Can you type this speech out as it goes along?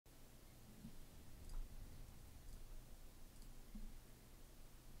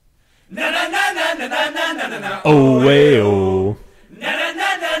Oh way oh.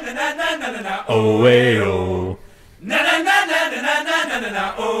 Oh way oh.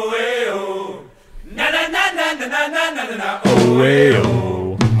 Oh way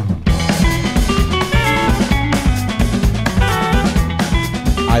oh.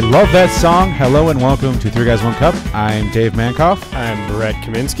 I love that song. Hello and welcome to Three Guys One Cup. I'm Dave Mankoff. I'm Brett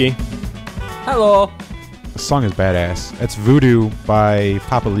Kaminsky. Hello. The song is badass. It's Voodoo by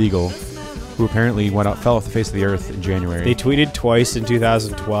Papa Legal, who apparently fell off the face of the earth in January. They tweeted twice in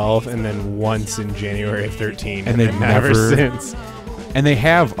 2012 and then once in January of 13. And they've never since. And they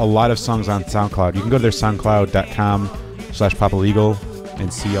have a lot of songs on SoundCloud. You can go to their SoundCloud.com/Papa Legal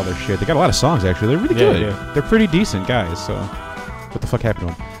and see all their shit. They got a lot of songs, actually. They're really good. Yeah. They're pretty decent guys, so what the fuck happened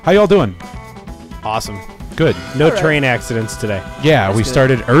to them? How y'all doing? Awesome. Good. No train accidents today. Yeah, we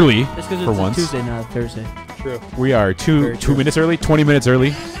started early That's because for it's once. Tuesday, not Thursday. True. We are two minutes early, 20 minutes early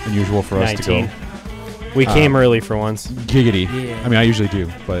than usual for us to go. We came early for once. Giggity. Yeah. I mean, I usually do,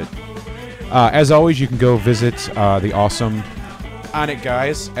 but as always, you can go visit the awesome On It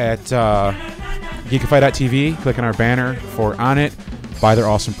guys at geekify.tv. Click on our banner for On It. Buy their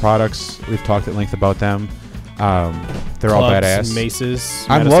awesome products. We've talked at length about them. They're all Clubs, badass. Maces,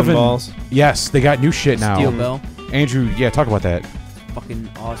 I'm medicine loving. balls. Yes, they got new shit now. Steel bell. Andrew, yeah, talk about that. Fucking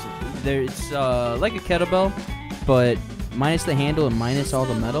awesome. It's like a kettlebell, but minus the handle and minus all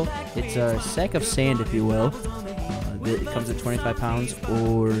the metal. It's a sack of sand, if you will. It comes at 25 pounds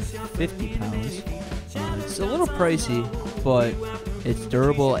or 50 pounds. It's a little pricey, but it's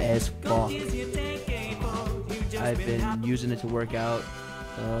durable as fuck. I've been using it to work out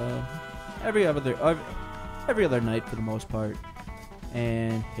every other night for the most part,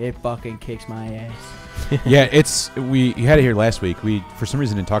 and it fucking kicks my ass. Yeah, you had it here last week. We for some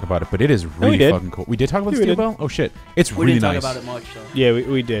reason didn't talk about it, but it is really fucking cool. We did talk about the steel bell? Oh shit. It's We really didn't nice. talk about it much, though. Yeah,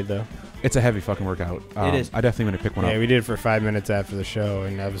 we did, though. It's a heavy fucking workout. It is. I definitely want to pick one Yeah, up. we did it for 5 minutes after the show,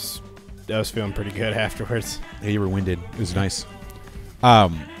 and I was feeling pretty good afterwards. Yeah, you were winded. It was nice.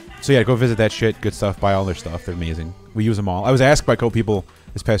 So yeah, go visit that shit. Good stuff. Buy all their stuff. They're amazing. We use them all. I was asked by a couple people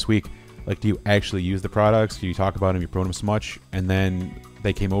this past week, like, do you actually use the products? Do you talk about them? You promote them so much? And then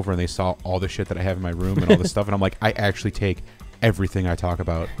they came over and they saw all the shit that I have in my room and all this stuff, and I'm like, I actually take everything I talk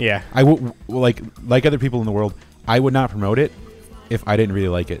about. Yeah. I would like other people in the world. I would not promote it if I didn't really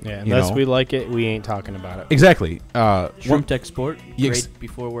like it. Yeah, you unless know? we like it, we ain't talking about it. Exactly. Shroom Tech Sport, Yes. great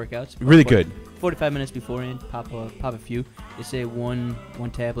before workouts. Really good. 45 minutes beforehand, pop a few. They say one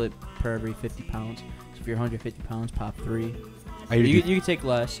tablet per every 50 pounds. So if you're 150 pounds, pop 3. You can take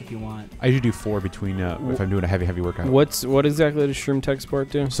less if you want. I usually do 4 between if I'm doing a heavy workout. What exactly does Shroom Tech Sport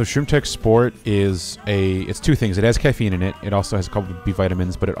do? So Shroom Tech Sport it's two things. It has caffeine in it. It also has a couple of B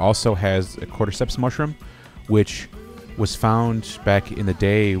vitamins, but it also has a cordyceps mushroom, which was found back in the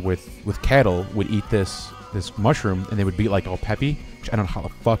day with cattle would eat this mushroom and they would be like all peppy, which I don't know how the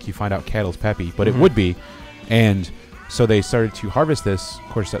fuck you find out cattle's peppy, but it would be. And so they started to harvest this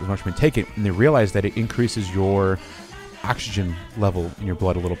cordyceps mushroom and take it, and they realized that it increases your oxygen level in your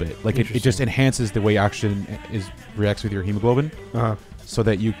blood a little bit. Like it just enhances the way oxygen reacts with your hemoglobin, so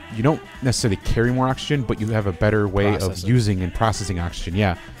that you don't necessarily carry more oxygen, but you have a better way of using and processing oxygen.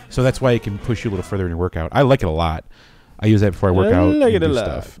 Yeah, so that's why it can push you a little further in your workout. I like it a lot. I use that before I work out. Like and it a do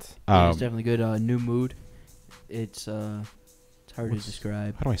lot. stuff. It's definitely good. New mood. It's hard to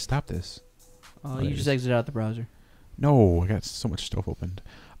describe. How do I stop this? You just exit out the browser. No, I got so much stuff opened.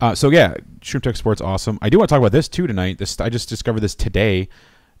 So yeah, Shroom Tech Sport's awesome. I do want to talk about this too tonight. I just discovered this today.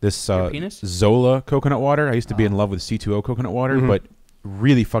 This Zola coconut water. I used to be in love with C2O coconut water, but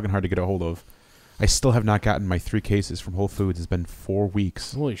really fucking hard to get a hold of. I still have not gotten my 3 cases from Whole Foods. It's been 4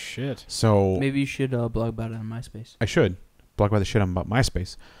 weeks. Holy shit. So maybe you should blog about it on MySpace. I should blog about the shit about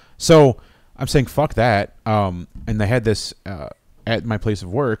MySpace. So I'm saying fuck that. And they had this at my place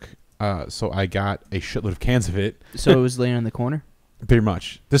of work. So I got a shitload of cans of it. So it was laying in the corner? Pretty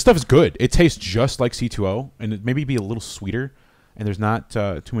much. This stuff is good. It tastes just like C2O, and it maybe be a little sweeter, and there's not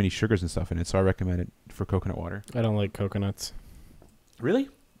too many sugars and stuff in it, so I recommend it for coconut water. I don't like coconuts. Really?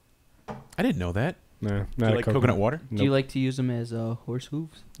 I didn't know that. No, Do not you like coconut water? Nope. Do you like to use them as horse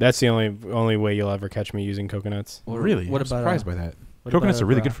hooves? That's the only way you'll ever catch me using coconuts. Or really? What I'm about surprised by that. Coconuts are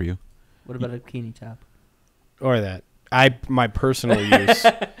really good for you. What about a bikini top? Or that. My personal use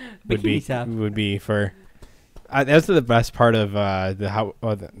would be for. That's the best part of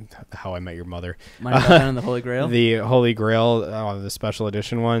How I Met Your Mother. On the Holy Grail. The Holy Grail, the special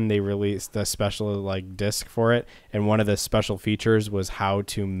edition one. They released a special disc for it, and one of the special features was how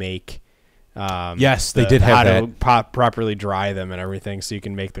to make. Yes, they did have that. How to properly dry them and everything, so you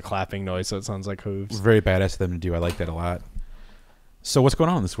can make the clapping noise, so it sounds like hooves. Very badass of them to do. I like that a lot. So what's going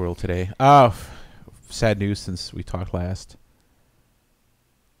on in this world today? sad news since we talked last.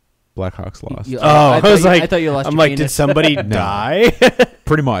 Blackhawks lost. I thought you lost. I'm your like, penis. did somebody die?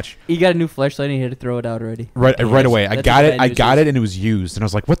 Pretty much. You got a new flashlight and you had to throw it out already. Right away. I got it. And it was used, and I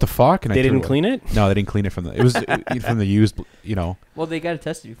was like, "What the fuck?" And they didn't clean it. No, they didn't clean it from the. It was from the used. Well, they got to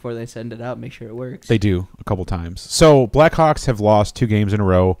test it before they send it out. Make sure it works. They do a couple times. So Blackhawks have lost 2 games in a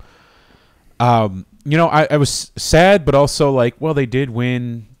row. I was sad, but also like, well, they did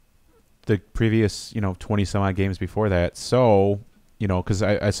win the previous 20 some odd games before that. So. Because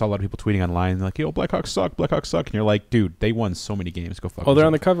I saw a lot of people tweeting online like, "Yo, Blackhawks suck, and you're like, "Dude, they won so many games. Go fuck." Oh, they're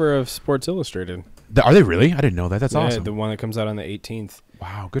on the cover of Sports Illustrated. Are they really? I didn't know that. That's awesome. The one that comes out on the 18th.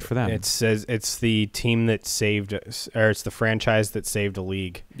 Wow, good for them. It says it's the team that saved, or it's the franchise that saved a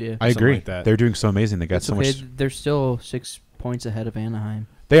league. Yeah, I agree. Like that. They're doing so amazing. They got so much. They're still 6 points ahead of Anaheim.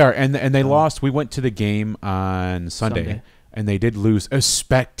 They are, and they lost. We went to the game on Sunday. And they did lose a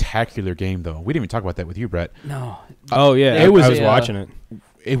spectacular game, though. We didn't even talk about that with you, Brett. No. Oh yeah, I was watching it.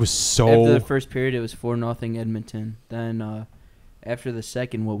 It was so. After the first period, it was 4-0 Edmonton. Then after the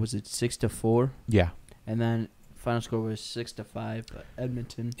second, what was it, 6-4? Yeah. And then final score was 6-5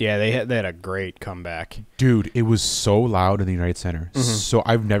 Edmonton. Yeah, they had a great comeback. Dude, it was so loud in the United Center. Mm-hmm. So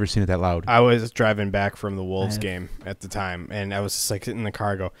I've never seen it that loud. I was driving back from the Wolves game at the time, and I was just like sitting in the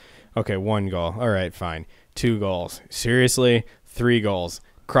car. Go, okay, 1 goal. All right, fine. 2 goals. Seriously? 3 goals.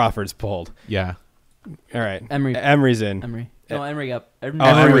 Crawford's pulled. Yeah. All right. Emery's in. No, Emery got.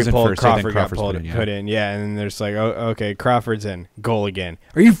 Emery pulled. First. Crawford got put in. Yeah, and then there's like, oh, okay, Crawford's in. Goal again.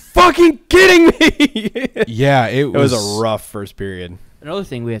 Are you fucking kidding me? Yeah, it was a rough first period. Another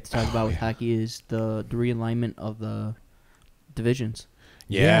thing we have to talk about with hockey is the realignment of the divisions.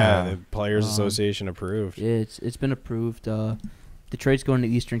 Yeah, the Players Association approved. Yeah, it's been approved. Detroit's going to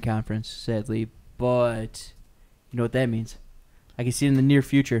the Eastern Conference, sadly. But you know what that means. I can see it in the near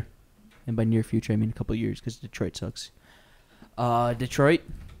future. And by near future, I mean a couple of years because Detroit sucks. Detroit,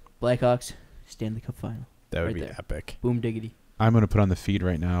 Blackhawks, Stanley Cup final. That would be epic. Boom diggity. I'm going to put on the feed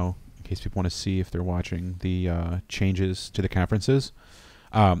right now in case people want to see if they're watching the changes to the conferences.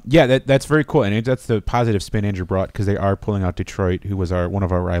 Yeah, that's very cool. And that's the positive spin Andrew brought because they are pulling out Detroit, who was one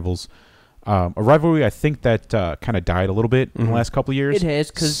of our rivals. A rivalry I think that kind of died a little bit in the last couple of years. It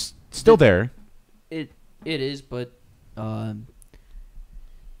has because... Still there. It is, but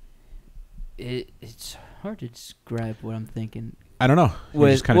it's hard to describe what I'm thinking. I don't know. You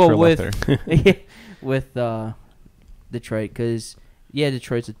just kind of throw it out there. With Detroit, because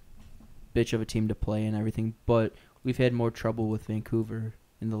Detroit's a bitch of a team to play and everything, but we've had more trouble with Vancouver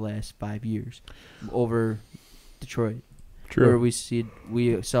in the last 5 years over Detroit. True. Where we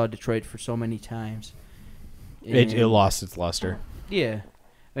saw Detroit for so many times. It lost its luster. Yeah.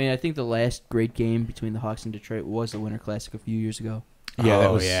 I mean, I think the last great game between the Hawks and Detroit was the Winter Classic a few years ago. Yeah,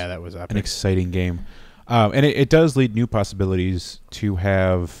 that was epic. An exciting game. And it does lead new possibilities to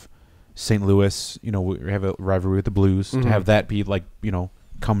have St. Louis, we have a rivalry with the Blues, to have that be like,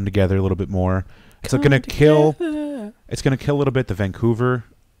 come together a little bit more. It's going to kill a little bit the Vancouver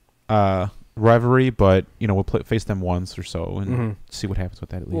rivalry, but, we'll face them once or so and see what happens with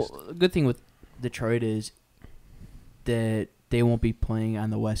that at least. Well, the good thing with Detroit is that they won't be playing on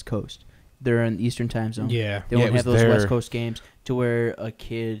the West Coast. They're in the Eastern time zone. Yeah. They won't have those West Coast games to where a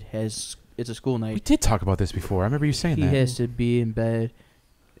kid it's a school night. We did talk about this before. I remember you saying that. He has to be in bed,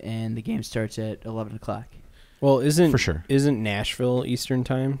 and the game starts at 11 o'clock. Well, for sure. Isn't Nashville Eastern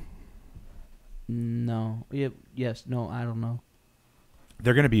time? No. Yes. No, I don't know.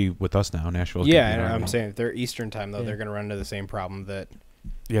 They're going to be with us now. Nashville's Yeah, I'm saying if they're Eastern time, though, they're going to run into the same problem that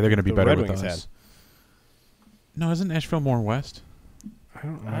they're going to be better Red with Wings us. No, isn't Nashville more west? I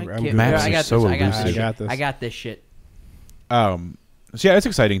don't remember. I got this shit. So yeah, it's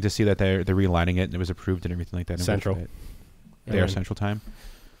exciting to see that they're realigning it and it was approved and everything like that. Central. They are Central time.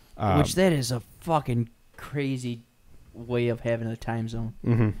 Which that is a fucking crazy way of having a time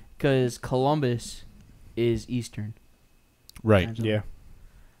zone. Because Columbus is Eastern. Right. Yeah.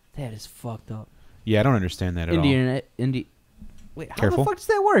 That is fucked up. Yeah, I don't understand that at all. Wait, how the fuck does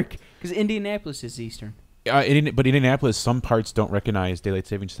that work? Because Indianapolis is Eastern. But Indianapolis, some parts don't recognize daylight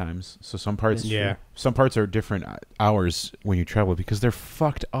savings times, so some parts are different hours when you travel because they're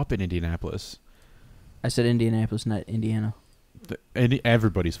fucked up in Indianapolis. I said Indianapolis, not Indiana.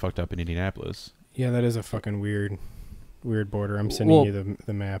 Everybody's fucked up in Indianapolis. Yeah, that is a fucking weird border. I'm sending you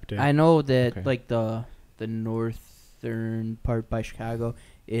the map, dude. I know that like the northern part by Chicago,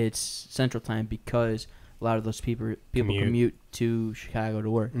 it's Central time because a lot of those people commute to Chicago to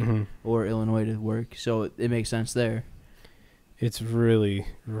work or Illinois to work, so it makes sense there. It's really,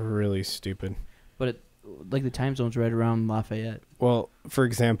 really stupid. But like the time zone's right around Lafayette. Well, for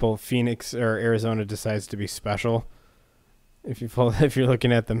example, Phoenix or Arizona decides to be special. If you're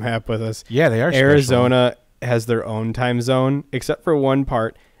looking at the map with us, Yeah, they are. Arizona has their own time zone, except for one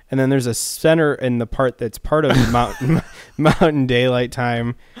part, and then there's a center in the part that's part of Mountain Daylight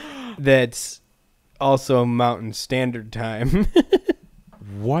Time, that's also Mountain Standard Time.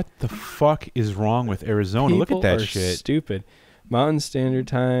 What the fuck is wrong with Arizona? Look at that People are shit. Stupid. Mountain Standard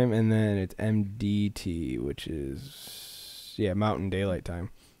Time, and then it's MDT, which is Mountain Daylight Time.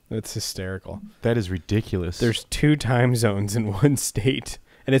 That's hysterical. That is ridiculous. There's 2 time zones in one state,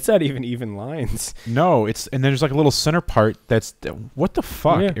 and it's not even lines. No, and there's like a little center part that's what the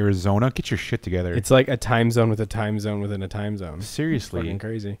fuck, Yeah. Arizona? Get your shit together. It's like a time zone with a time zone within a time zone. Seriously. Fucking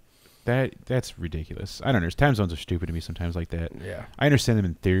crazy. That's ridiculous. I don't understand. Time zones are stupid to me sometimes like that. Yeah. I understand them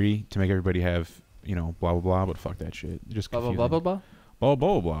in theory to make everybody have, blah blah blah, but fuck that shit. They're just Blah blah confusing. blah blah blah.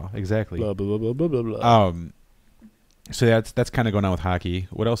 Blah blah blah. Exactly. Blah blah blah blah blah blah. So that's kind of going on with hockey.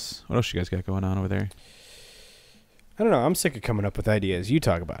 What else you guys got going on over there? I don't know. I'm sick of coming up with ideas. You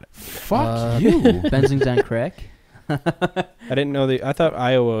talk about it. Fuck you. Benzing's on crack. I didn't know I thought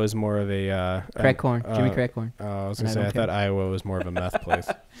Iowa was more of a Crack corn. Jimmy Crack corn. I was And gonna say I I don't thought Iowa was more of a meth place.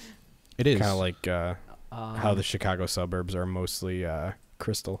 It is. Kind of like how the Chicago suburbs are mostly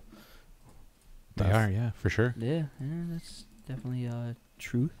crystal. They meth. are, yeah, for sure. Yeah, that's definitely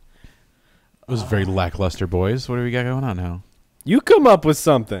truth. It was very lackluster, boys. What do we got going on now? You come up with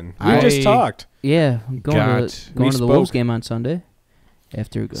something. We just I- talked. Yeah, I'm going God. to We the Wolves spoke. game on Sunday.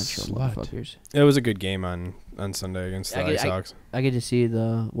 After a gunshot, Slut. motherfuckers. It was a good game on Sunday against the Ice Hawks. I get to see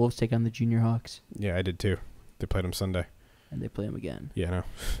the Wolves take on the Junior Hawks, Yeah, I did too. They played them Sunday. and they play them again. Yeah, no.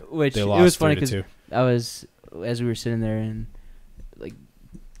 Which They it lost was funny 3-2. I was, as we were sitting there, and like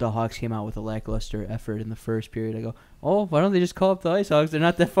the Hawks came out with a lackluster effort in the first period. I go, oh, why don't they just call up the Ice Hawks? They're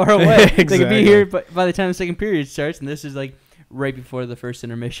not that far away. They could be Exactly. here by the time the second period starts, and this is like right before the first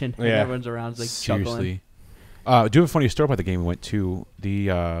intermission. And Yeah. everyone's around like chuckling. Seriously. Do you have a funny story about the game we went to?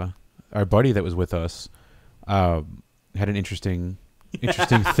 Our buddy that was with us had an interesting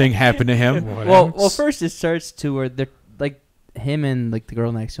thing happen to him. Well, first it starts to where they're like him and like the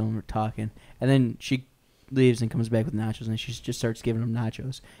girl next to him are talking, and then she leaves and comes back with nachos, and she just starts giving him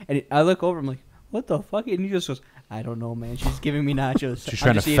nachos. And I look over, I'm like, "What the fuck?" And he just goes, "I don't know, man. She's giving me nachos." She's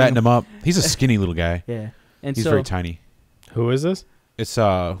trying to fatten him up. He's a skinny little guy. Yeah, and He's so very tiny. Who is this? It's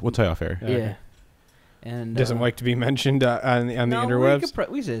we'll tell you off air. yeah, Okay. and Doesn't like to be mentioned on the no, interwebs.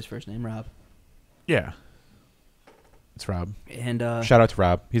 We say his first name, Rob. Yeah. It's Rob. And Shout out to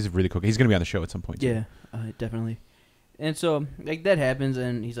Rob. He's really cool. He's gonna be on the show at some point. too. yeah, definitely. And so like that happens,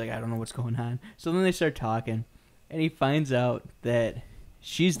 and he's like, "I don't know what's going on." So then they start talking, and he finds out that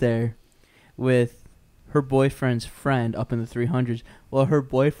she's there with her boyfriend's friend up in the 300s, while her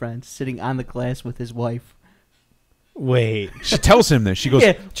boyfriend's sitting on the glass with his wife. Wait. She tells him this. She goes,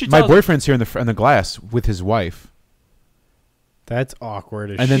 Yeah, she "My tells him- boyfriend's here on the glass with his wife." That's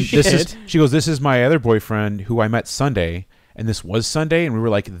awkward as And then shit. she goes, "This is my other boyfriend who I met Sunday, and this was Sunday." And we were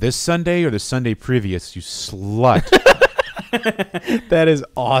like, "This Sunday or the Sunday previous, you slut." That is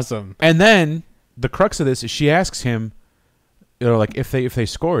awesome. And then the crux of this is she asks him, like if they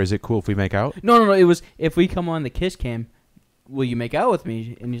score, is it cool if we make out? No. It was, if we come on the kiss cam, will you make out with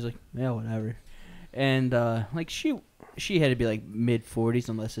me? And he's like, yeah, whatever. And like she had to be like mid 40s,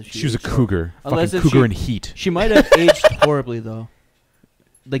 unless if She was a aged cougar, Unless fucking if cougar she- in heat. She might have aged horribly though.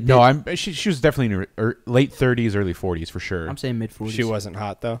 Like No, she was definitely in her late 30s, early 40s for sure. I'm saying mid 40s. She wasn't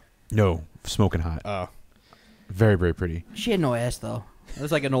hot though. No, smoking hot, Oh, very very pretty. She had no ass though. It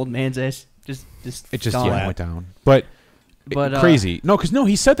was like an old man's ass. Just It just gone. went down, but But, crazy. No, because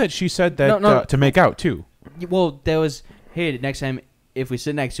he said that she said that No. to make out too. Well, that was, hey, next time if we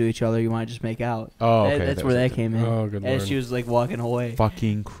sit next to each other, you want to just make out. Oh, okay. That's where that came in. Oh, good As lord. she was like walking away.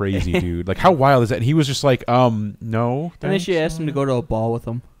 Fucking crazy, dude. Like, how wild is that? And he was just like, no. And then she thanks. asked him to go to a ball with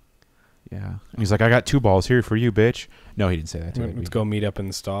him. Yeah. And he's like, "I got 2 balls here for you, bitch." No, he didn't say that to her. let's go meet up in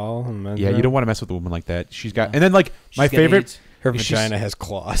the stall. And then Yeah, you don't want to mess with a woman like that. She's got, Yeah. and then like my She's got favorite. AIDS. Her She's- vagina has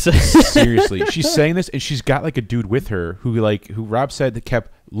claws. Seriously, she's saying this, and she's got like a dude with her who Rob said that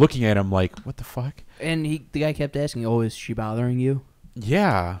kept looking at him like, "What the fuck?" And the guy kept asking, "Oh, is she bothering you?"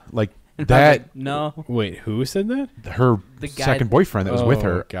 Yeah, like And I was that. like, no. Wait, who said that? Her The guy- second boyfriend that was with Oh,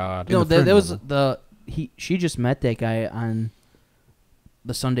 her. God. No, the third that was level. she just met that guy on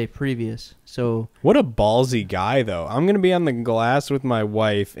the Sunday previous. So What a ballsy guy, though. I'm gonna be on the glass with my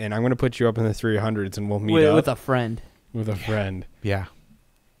wife, and I'm gonna put you up in the 300s, and we'll meet up with a friend. with a friend. Yeah,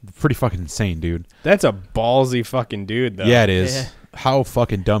 pretty fucking insane, dude. That's a ballsy fucking dude, though. Yeah, it is. Yeah. How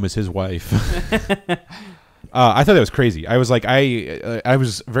fucking dumb is his wife? I thought that was crazy. I was like, I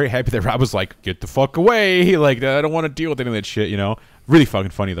was very happy that Rob was like, get the fuck away. Like, I don't want to deal with any of that shit, you know? Really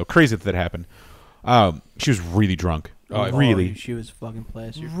fucking funny, though. Crazy that happened. She was really drunk. Really. She was fucking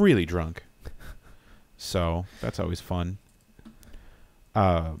plastered. Really drunk. So, that's always fun.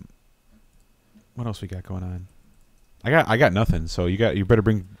 What else we got going on? I got nothing, so you better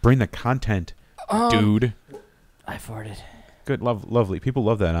bring the content, dude. I farted. Good, lovely. People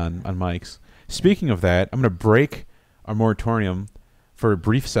love that on mics. Speaking of that, I'm going to break our moratorium for a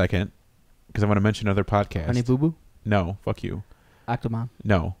brief second because I want to mention another podcast. Honey Boo Boo? No, fuck you. Octomom?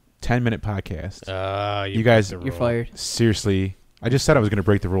 No, 10-minute podcast. You guys, you're fired. Seriously, I just said I was going to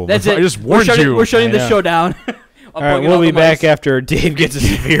break the rule. That's it. I just warned you. We're shutting the show down. All right, we'll be back after Dave gets a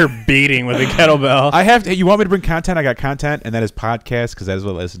severe beating with a kettlebell. Hey, you want me to bring content? I got content, and that is podcast because that is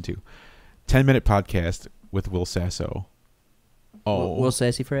what I listen to. 10-minute podcast with Will Sasso. Oh, Will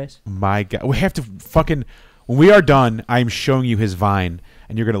Sassy Phrase? My God. We have to fucking... When we are done, I'm showing you his Vine,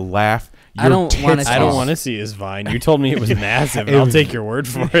 and you're going to laugh. I don't want to see his Vine. You told me it was massive, and I'll take your word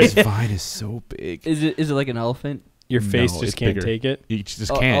for it. His Vine is so big. Is it like an elephant? Your face just can't bigger. take it? You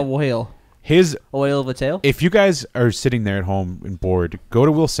just can't. A whale. A whale of a tail? If you guys are sitting there at home and bored, go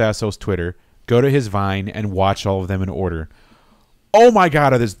to Will Sasso's Twitter, go to his Vine, and watch all of them in order. Oh my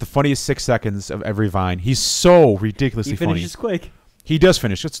God, there's the funniest 6 seconds of every Vine. He's so ridiculously funny. He finishes quick. He does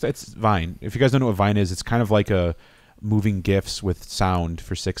finish. It's Vine. If you guys don't know what Vine is, it's kind of like a moving GIFs with sound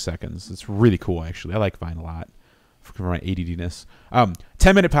for 6 seconds. It's really cool, actually. I like Vine a lot for my ADD-ness.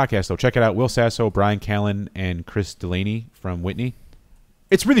 10-minute podcast, though. Check it out. Will Sasso, Brian Callen, and Chris Delaney from Whitney.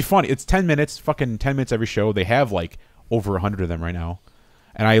 It's really funny. It's 10 minutes, fucking 10 minutes every show. They have like over 100 of them right now.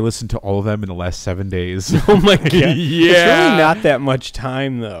 And I listened to all of them in the last 7 days. Oh my God. Yeah. It's really not that much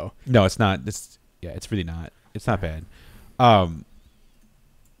time, though. No, it's not. It's really not. It's not bad.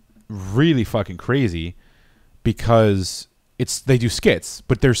 Really fucking crazy because they do skits,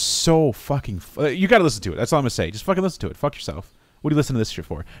 but they're so fucking... you got to listen to it. That's all I'm going to say. Just fucking listen to it. Fuck yourself. What do you listen to this shit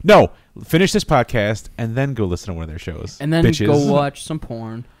for? No, finish this podcast and then go listen to one of their shows. And then bitches. go watch some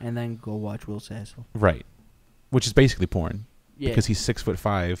porn and then go watch Will Sasso. Right. Which is basically porn. Yeah. Because he's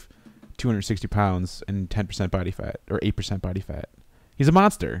 6'5", 260 pounds, and 10% body fat, or 8% body fat. He's a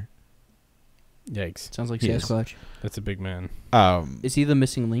monster. Yikes. Sounds like He Sasquatch. That's a big man. Is he the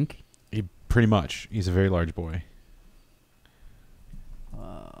missing link? He pretty much. He's a very large boy.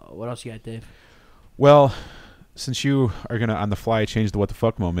 What else you got, Dave? Well, since you are gonna on the fly change the what the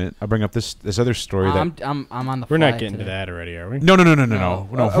fuck moment, I'll bring up this other story that I'm on the. We're fly not getting today. to that already, are we? No.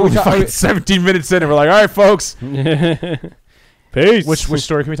 We're fucking 17 minutes in, and we're like, all right, folks. Peace. Which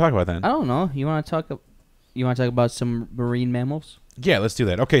story can we talk about then? I don't know. You want to talk about some marine mammals? Yeah, let's do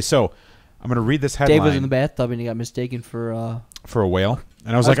that. Okay, so I'm gonna read this headline. Dave was in the bathtub and he got mistaken for a whale,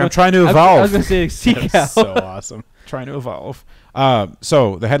 and I was like, I'm trying to evolve. I was gonna say a sea cow. That's so awesome. Trying to evolve.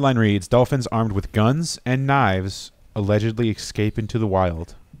 So the headline reads: Dolphins armed with guns and knives allegedly escape into the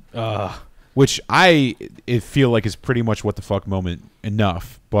wild. Which I feel like is pretty much what the fuck moment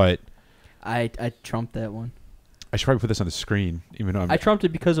enough, but I trumped that one. I should probably put this on the screen, even though I trumped it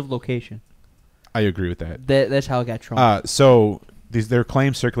because of location. I agree with that. That's how it got trumped. So there are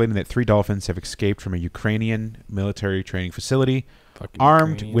claims circulating that 3 dolphins have escaped from a Ukrainian military training facility,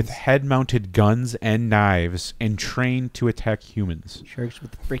 armed with head-mounted guns and knives, and trained to attack humans. Sharks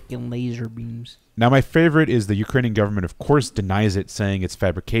with freaking laser beams. Now, my favorite is the Ukrainian government, of course, denies it, saying it's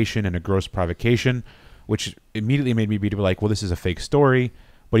fabrication and a gross provocation, which immediately made me be like, well, this is a fake story.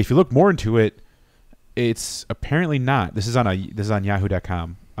 But if you look more into it, it's apparently not. This is on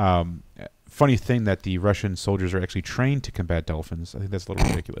Yahoo.com. Funny thing that the Russian soldiers are actually trained to combat dolphins. I think that's a little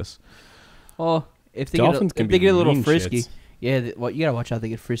ridiculous. Well, if they Dolphins get can be a little mean frisky, shits. yeah, you gotta watch out. They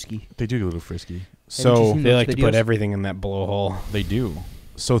get frisky. They do get a little frisky. So They like to put videos? everything in that blowhole. They do.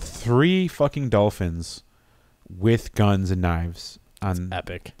 So 3 fucking dolphins with guns and knives on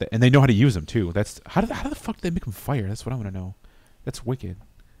Epic. and they know how to use them too. That's how the fuck do they make them fire? That's what I want to know. That's wicked.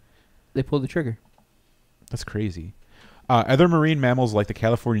 They pull the trigger. That's crazy. Other marine mammals like the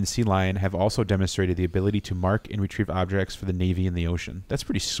Californian sea lion have also demonstrated the ability to mark and retrieve objects for the Navy in the ocean. That's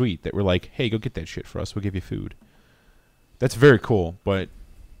pretty sweet that we're like, hey, go get that shit for us. We'll give you food. That's very cool, but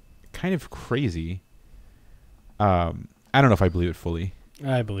kind of crazy. I don't know if I believe it fully.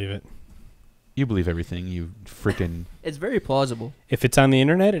 I believe it. You believe everything, you freaking... It's very plausible. If it's on the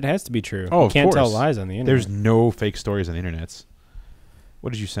internet, it has to be true. Oh, you of can't tell course. lies on the internet. There's no fake stories on the internets.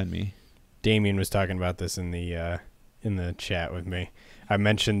 What did you send me? Damien was talking about this in the chat with me. I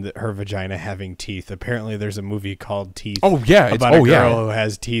mentioned that her vagina having teeth. Apparently, there's a movie called Teeth. Oh yeah, about a girl who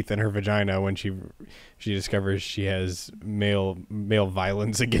has teeth in her vagina when she discovers she has male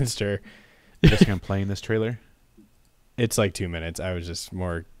violence against her. Just gonna play in this trailer. It's like 2 minutes. I was just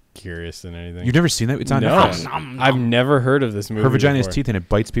more curious than anything. You've never seen that? It's on No. Netflix. I've never heard of this movie. Her vagina has before. teeth and it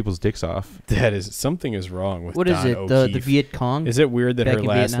bites people's dicks off. That is something is wrong with What is Don it? The O'Keefe. Viet Cong? Is it weird that back her in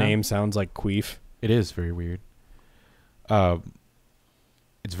last Vietnam? name sounds like Queef? It is very weird.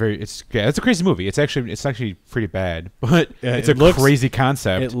 It's a crazy movie. It's actually pretty bad, but Yeah, it's it a looks- crazy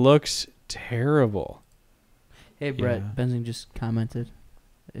concept. It looks terrible. Hey, Brett. Yeah. Benzing just commented.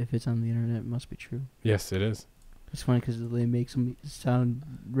 If it's on the internet, it must be true. Yes, it is. It's funny because they makes them sound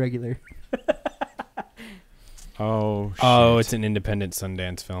regular. Oh, shit. Oh, it's an independent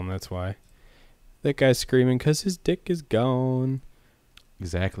Sundance film. That's why. That guy's screaming because his dick is gone.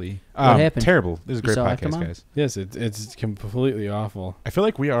 Exactly. What happened? Terrible. This is a You great saw podcast, Actimon? guys. Yes, it's completely awful. I feel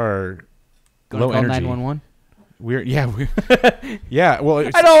like we are Gonna low call energy. 911? We're yeah. Well,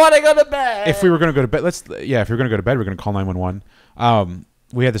 it's, I don't want to go to bed. if we were gonna go to bed, if you're gonna go to bed, we're gonna call 911.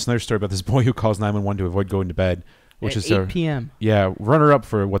 We had this another story about this boy who calls 911 to avoid going to bed, which At is 8 p.m. runner up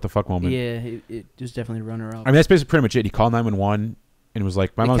for what the fuck moment. Yeah, it was definitely runner up. I mean, that's basically pretty much it. He called 911 and was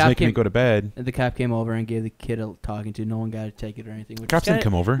like, "My The mom's cop making me came- go to bed." And the cop came over and gave the kid a talking to. No one got to take it or anything. Which Cops was didn't kinda-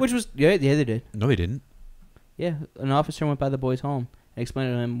 come over. Which was yeah, they did. No, they didn't. Yeah, an officer went by the boy's home and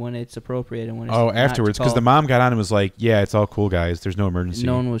explained to him when it's appropriate and when it's Oh, not afterwards, to because the call. mom got on and was like, "Yeah, it's all cool, guys. There's no emergency."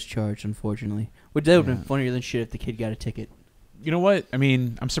 No one was charged, unfortunately. Which that would have Yeah. been funnier than shit if the kid got a ticket. You know what? I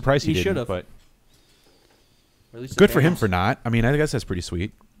mean, I'm surprised he He didn't, should've. but Or at least the good for him parents. for not. I mean, I guess that's pretty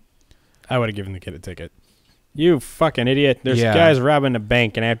sweet. I would have given the kid a ticket. You fucking idiot. There's Yeah. guys robbing a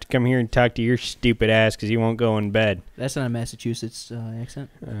bank, and I have to come here and talk to your stupid ass because you won't go in bed. That's not a Massachusetts accent.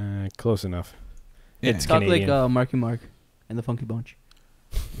 Close enough. Yeah. It's Talk Canadian. like Marky Mark and the Funky Bunch.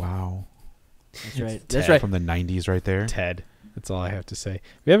 Wow. That's right. Ted. That's right. From the 90s right there. Ted. That's all I have to say. Have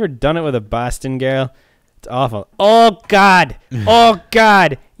you ever done it with a Boston girl? It's awful. Oh, God. Oh,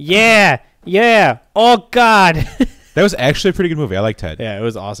 God. Yeah. Yeah. Oh, God. That was actually a pretty good movie. I liked Ted. Yeah, it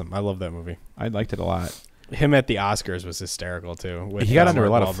was awesome. I love that movie. I liked it a lot. Him at the Oscars was hysterical, too. with, He got under a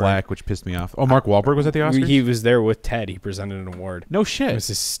Mark lot of Wahlberg. flack, which pissed me off. Oh, Mark Wahlberg was at the Oscars? He was there with Ted. He presented an award. No It shit. was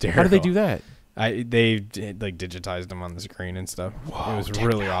hysterical. How did they do that? They like digitized him on the screen and stuff. It was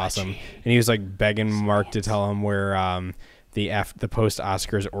really awesome. And he was like begging Mark to tell him where the post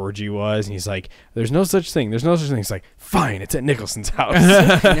Oscars orgy was, and he's like, "There's no such thing. There's no such thing." He's like, "Fine, it's at Nicholson's house."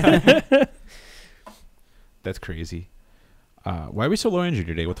 That's crazy. Why are we so low energy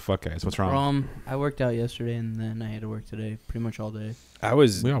today? What the fuck, guys? What's wrong? I worked out yesterday and then I had to work today, pretty much all day. I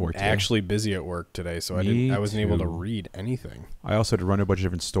was We all work today. actually busy at work today, so Me I wasn't able to too. read anything. I also had to run to a bunch of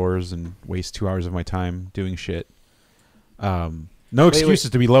different stores and waste 2 hours of my time doing shit. No excuses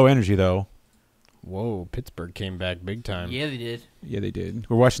to be low energy, though. Whoa, Pittsburgh came back big time. Yeah, they did. Yeah, they did.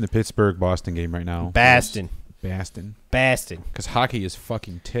 We're watching the Pittsburgh-Boston game right now. Boston. Boston. Because Because hockey is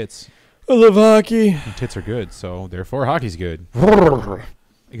fucking tits. I love hockey. And tits are good, so therefore hockey's good.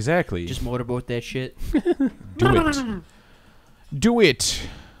 Exactly. Just motorboat that shit. do it. Do it.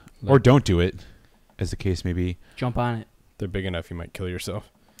 Or don't do it, as the case may be. Jump on it. They're big enough you might kill yourself.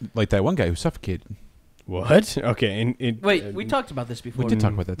 Like that one guy who suffocated. What? Okay. Wait, we talked about this before. We did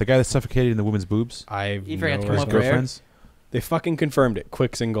talk about that. The guy that suffocated in the women's boobs. I've You forgot to no come His up for air? girlfriends. They fucking confirmed it.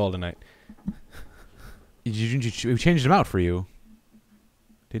 Quicks and goal tonight. We changed them out for you.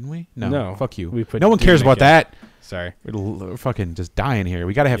 Didn't we? No. Fuck you. We put No one cares Dominic about in. that. Sorry. We're fucking just dying here.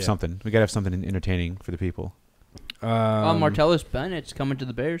 We got to have Yeah. something. We got to have something entertaining for the people. Martellus Bennett's coming to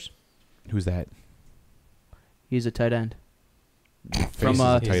the Bears. Who's that? He's a tight end Face is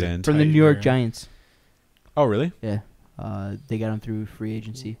a tight end. from the New York Giants. Oh, really? Yeah. They got him through free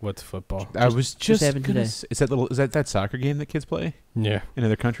agency. What's football? I was just happened gonna today. is that soccer game that kids play Yeah. in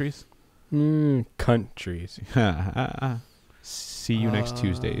other countries? Countries. See you next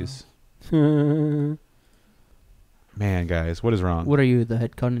Tuesdays. I Man, guys, what is wrong? What are you, the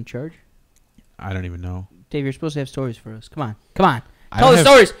head coach in charge? I don't even know. Dave, you're supposed to have stories for us. Come on. Come on. I Tell don't us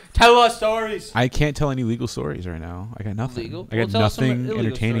have- stories. Tell us stories. I can't tell any legal stories right now. I got nothing. Legal? I Well, got tell us some nothing illegal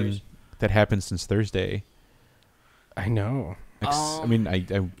entertaining stories. that happened since Thursday. know. I mean, I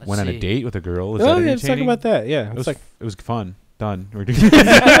went on see. a date with a girl. Is Oh, that yeah, let's talk entertaining? about that. Yeah. It It's was, like it was fun. Done.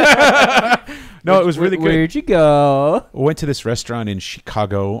 No, it was really good. Where'd you go? We went to this restaurant in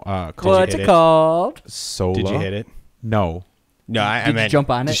Chicago. What's hit it it? called? Sola. did you hit it? No. No, I Did you meant jump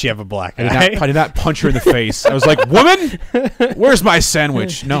on Did it? she have a black I eye? did not punch her in the face. I was like, woman, where's my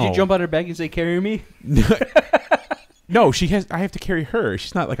sandwich? No. Did you jump on her back and say, carry me? No, she has. I have to carry her.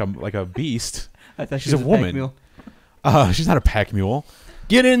 She's not like a beast. I thought She's she was a pack woman. mule. She's not a pack mule.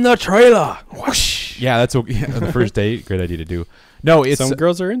 Get in the trailer. Whoosh. Yeah, that's okay. On the first date. Great idea to do. No, it's. Some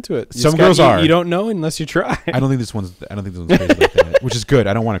girls are into it. You some just girls you, are. You don't know unless you try. I don't think this one's crazy like that, which is good.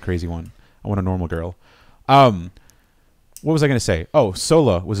 I don't want a crazy one. I want a normal girl. What was I gonna say? Oh,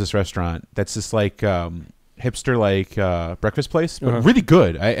 Sola was this restaurant that's just like hipster like breakfast place, but really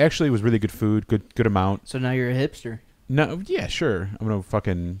good. I actually was really good food, good amount. So now you're a hipster. No, yeah, sure. I'm gonna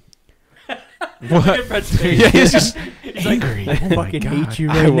fucking. What? Yeah, he's just He's angry. Like, I fucking hate you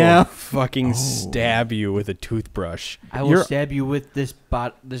I right will now. fucking stab you with a toothbrush. I will stab you with this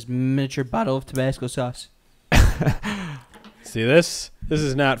miniature bottle of Tabasco sauce. See this? This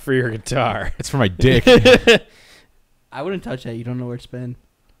is not for your guitar. It's for my dick. I wouldn't touch that. You don't know where it's been.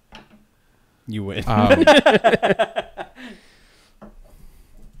 You win.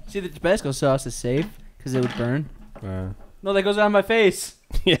 See, the Tabasco sauce is safe because it would burn. No, that goes on my face.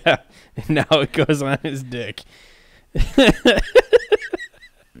 Yeah. And now it goes on his dick.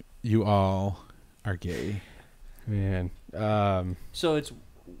 You all are gay. Man. So it's...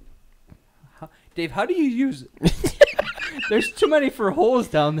 Dave, how do you use it? There's too many for holes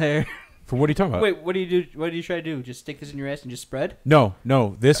down there. For what are you talking about? Wait, what do you do? What do you try to do? Just stick this in your ass and just spread? No.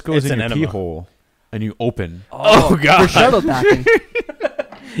 This goes It's in an your enema. keyhole, and you open. Oh, God. For shuttle docking.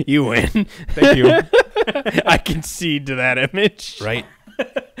 You win. Thank you. I concede to that image. Right.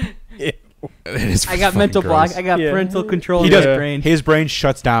 It is I got fucking mental gross. block. I got Yeah. parental control He of does. his brain. His brain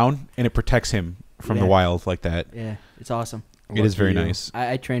shuts down, and it protects him from the Yeah. wild like that. Yeah, it's awesome. It is very you. nice.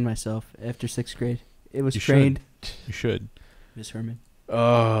 I trained myself after 6th grade. It was You should. trained. You should. Miss Herman.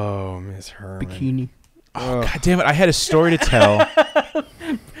 Oh, Miss Herman. Bikini. Oh, God damn it. I had a story to tell.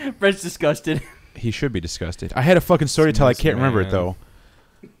 Brett's disgusted. He should be disgusted. I had a fucking story to tell. I This can't remember it, man. though.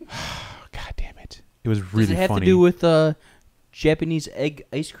 God damn it. It was really Does it have funny. to do with Japanese egg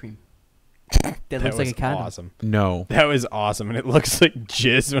ice cream? That looks like a condom. awesome. No. That was awesome, and it looks like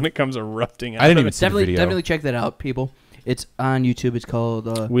jizz when it comes erupting out I didn't of even it. see the video. Definitely check that out, people. It's on YouTube. It's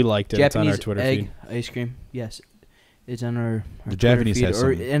called We liked it. It's on Japanese our Twitter egg feed. ice cream. Yes, it's on our The Twitter Japanese feed, has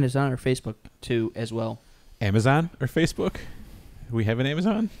some. and it's on our Facebook too as well. Amazon or Facebook? We have an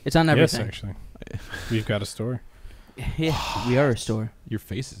Amazon? It's on Yes, everything. actually. We've got a store. Yeah, we are a store, Your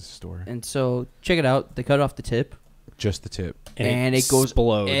face is a store. and so check it out. They cut off the tip, Just the tip. and it goes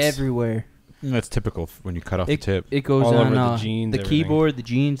explodes. everywhere. That's typical when you cut off the tip. It goes All on over the jeans, the everything. keyboard, the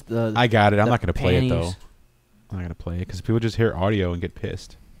jeans, the. I got it. I'm the not going to play it, though. panties. I'm not going to play it because people just hear audio and get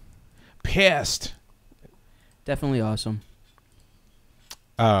pissed. Pissed! Definitely awesome.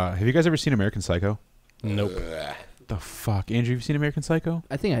 Have you guys ever seen American Psycho? Nope. The fuck? Andrew, have you seen American Psycho?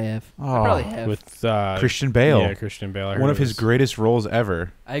 I think I have. Oh, I probably have. With Christian Bale. Yeah, Christian Bale. I One heard of it his was- greatest roles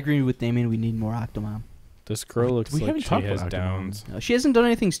ever. I agree with Damien. We need more Octomom. This girl looks We like haven't she talked has about Octomom. Downs. She hasn't done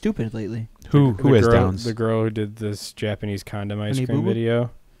anything stupid lately. Who The has girl- Downs? The girl who did this Japanese condom ice Honey cream Boo Boo?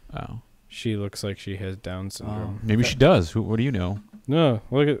 video. Oh. She looks like she has Down syndrome. Maybe she does. What do you know? No,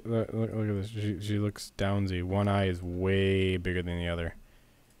 look at look at this. She looks Downsy. One eye is way bigger than the other.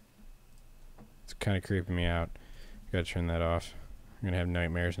 It's kind of creeping me out. Gotta turn that off. I'm gonna have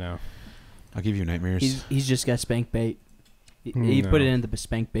nightmares now. I'll give you nightmares. He's just got spank bait. He put it in the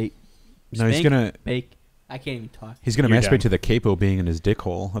spank bait. No, he's Spank gonna bake. I can't even talk. he's gonna You're masturbate done. to the capo being in his dick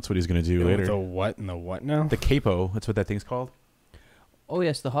hole. That's what he's gonna do later. The what and the what now? The capo. That's what that thing's called. Oh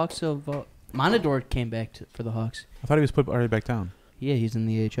yes, the Hawks of Monador came back for the Hawks. I thought he was put already back down. Yeah, he's in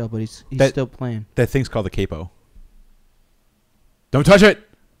the AHL, but he's That- still playing. That thing's called the capo. Don't touch it.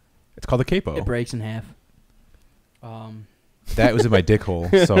 It's called the capo. It breaks in half. That was in my dick hole.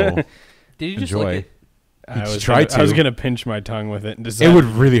 So Did you just enjoy. lick it? I was tried gonna, I was to. gonna pinch my tongue with it and It decide. would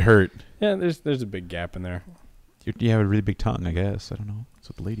really hurt. Yeah, there's a big gap in there. You have a really big tongue, I guess. I don't know. That's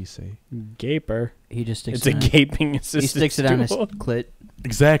what the ladies say. Gaper. He just sticks. It's a it on- gaping He assisted sticks it on his stool. clit.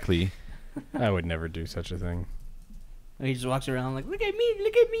 Exactly. I would never do such a thing. And he just walks around like, look at me,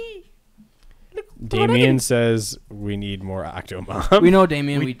 look at me. Damien says we need more Octomom. We know,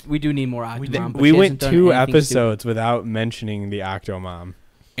 Damien. We do need more Octomom. but We she went hasn't done 2 anything episodes without mentioning the Octomom.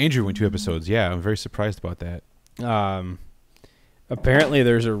 Andrew went 2 episodes. Yeah, I'm very surprised about that. Apparently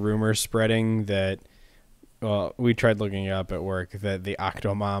there's a rumor spreading that, well, we tried looking it up at work, that the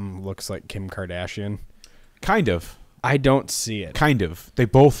Octomom looks like Kim Kardashian. Kind of. I don't see it. Kind of. They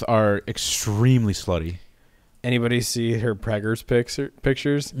both are extremely slutty. Anybody see her preggers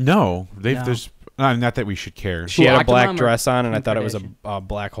pictures? No, No. there's not that we should care. She Who, had a black Octomom or dress on, and I Kim thought it was Kardashian? a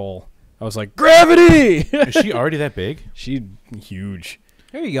black hole. I was like, gravity! Is she already that big? She's huge.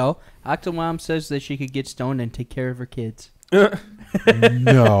 There you go. Octomom says that she could get stoned and take care of her kids.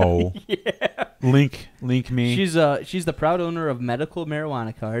 No. Yeah. Link me. She's the proud owner of medical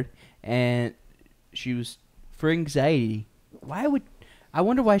marijuana card, and she was for anxiety. I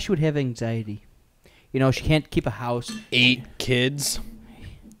wonder why she would have anxiety? You know, she can't keep a house. 8 kids?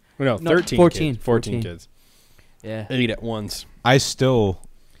 No, No, 13 14. kids. 14 kids. Yeah. 8 at once. I still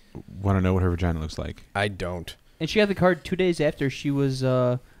Want to know what her vagina looks like? I don't. And she got the card 2 days after she was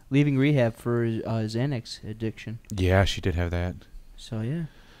leaving rehab for Xanax addiction. Yeah, she did have that. So yeah,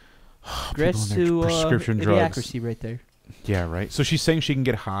 People congrats and their to prescription drugs. idiocracy right there. Yeah, right. So she's saying she can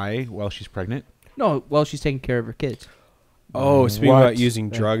get high while she's pregnant. No, well, she's taking care of her kids. Oh, speaking What? about using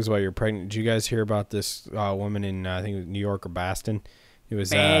Right. drugs while you're pregnant, did you guys hear about this woman in I think it was New York or Boston? It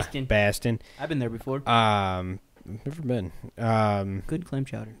was Boston. Boston. I've been there before. Never been. Good clam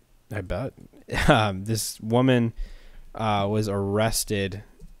chowder. I bet. This woman was arrested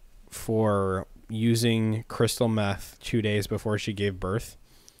for using crystal meth 2 days before she gave birth.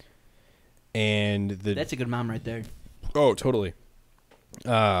 And That's a good mom right there. Oh, totally.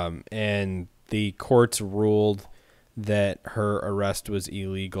 And the courts ruled that her arrest was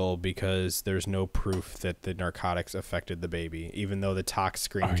illegal because there's no proof that the narcotics affected the baby, even though the tox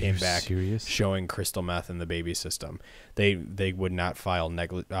screen Are came you back serious? showing crystal meth in the baby system. They would not file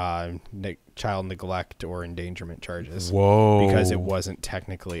child neglect or endangerment charges. Whoa. Because it wasn't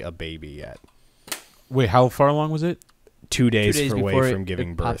technically a baby yet. Wait, how far along was it? 2 days, 2 days away before from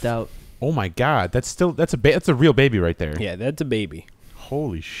giving it birth. popped out. Oh my God, that's a real baby right there. Yeah, that's a baby.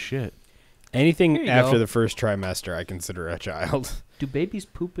 Holy shit. Anything There you after go. the first trimester, I consider a child. Do babies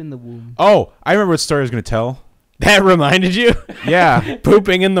poop in the womb? Oh, I remember what story I was going to tell. That reminded you? Yeah.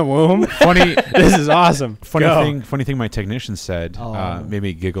 Pooping in the womb? Funny. This is awesome. Go. Funny thing my technician said, Oh. made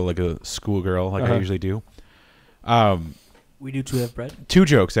me giggle like a schoolgirl like Uh-huh. I usually do. We do too have bread. 2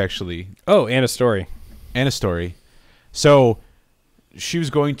 jokes actually Oh, and a story. and a story. So she was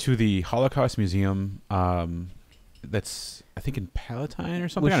going to the Holocaust Museum that's I think in Palatine or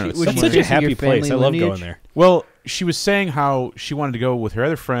something. Was I don't know. she- it's was That's she somewhere- such a tracing happy your place. I family love lineage? going there. Well, she was saying how she wanted to go with her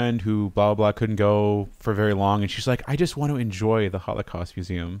other friend who blah blah couldn't go for very long, and she's like, I just want to enjoy the Holocaust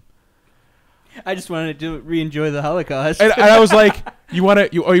Museum. I just wanted to re-enjoy the Holocaust. And I was like, you want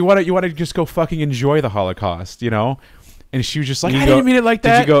to just go fucking enjoy the Holocaust, you know? And she was just like, You I go- didn't mean it like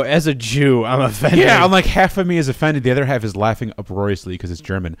that. Did you go, as a Jew, I'm offended? Yeah, I'm like, half of me is offended. The other half is laughing uproariously because it's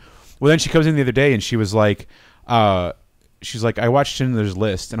German. Well, then she comes in the other day and she was like, she's like, I watched Schindler's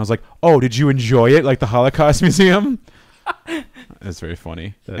List. And I was like, oh, did you enjoy it? Like the Holocaust Museum? That's very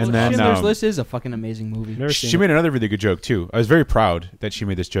funny. That's And then Schindler's List is a fucking amazing movie. Never seen she it. made another really good joke, too. I was very proud that she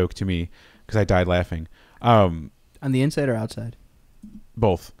made this joke to me because I died laughing. On the inside or outside?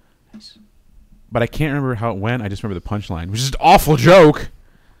 Both. Nice. But I can't remember how it went. I just remember the punchline, which is an awful joke.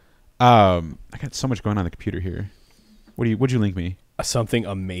 I got so much going on the computer here. What'd you link me? Something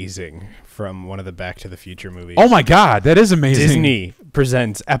amazing from one of the Back to the Future movies. Oh my God, that is amazing. Disney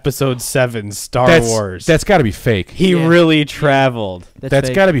presents Episode 7 Star Wars. That's got to be fake. He Yeah. really traveled. That's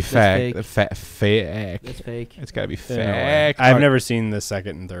fake. got to be That's fact. fake. Fake. That's fake. It's got to be Anyway, fact. I've never seen the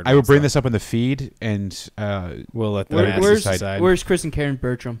second and third. I will ones, bring though. this up in the feed, and We'll let the Where- masses where's- decide. Where's Chris and Karen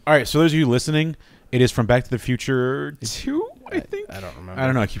Bertram? all right. So those of you listening, it is from Back to the Future 2, I think. I don't remember. I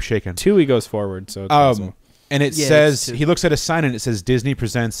don't know. I keep shaking. 2 he goes forward, so it's possible. And it Yeah, says it's 2. he looks at a sign and it says Disney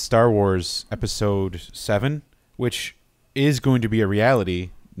presents Star Wars Episode 7, which is going to be a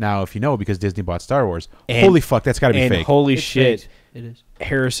reality now, if you know, because Disney bought Star Wars. And- Holy fuck, that's got to be And fake. holy It's shit, fake. It is.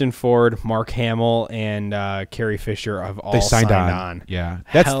 Harrison Ford, Mark Hamill, and Carrie Fisher have all They signed on. on. Yeah,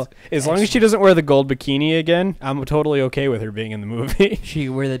 that's Hell, as long as she doesn't wear the gold bikini again, I'm totally okay with her being in the movie. She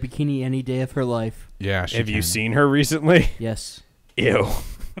could wear that bikini any day of her life. yeah. she Have you can. seen her recently? Yes. Ew.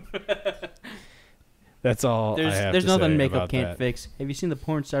 That's all. I have There's to nothing say makeup about can't that. fix. Have you seen the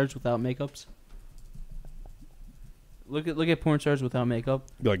porn stars without makeups? Look at porn stars without makeup.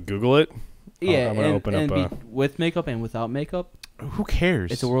 Like Google it. Yeah, I'm gonna and, open and up be with makeup and without makeup. Who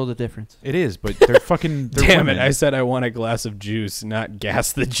cares? It's a world of difference. It is, but they're fucking. They're Damn women. it! I said I want a glass of juice, not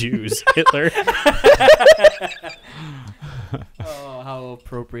gas the Jews. Hitler. Oh, how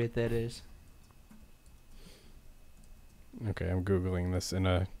appropriate that is. Okay, I'm googling this in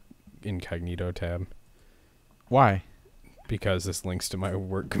a incognito tab Why? because this links to my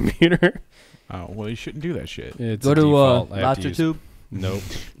work computer. Oh well, you shouldn't do that shit. It's Go a to default. I have to Lobster use- Tube, Nope.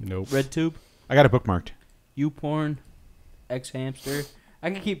 Nope. Red Tube, I got it bookmarked. YouPorn, X Hamster. I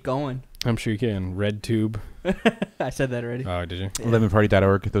can keep going. I'm sure you can. RedTube. I said that already. Oh, did you? Yeah.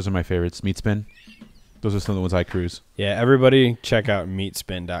 Lemonparty.org. Those are my favorites. Meatspin. Those are some of the ones I cruise. Yeah, everybody check out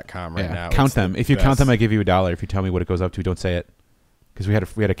meatspin.com right yeah, now. count It's the them. If you count them, best. I give you $1. If you tell me what it goes up to, don't say it. Because we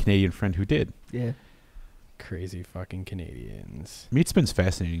had a Canadian friend who did. Yeah. Crazy fucking Canadians. Meatspin's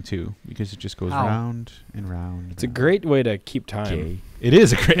fascinating too because it just goes How? round and round. It's a great way to keep time. Gay. It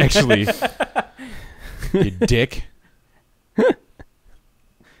is a great actually. You dick.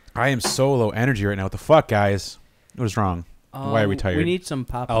 I am so low energy right now. What the fuck, guys? What is wrong? Why are we tired? We need some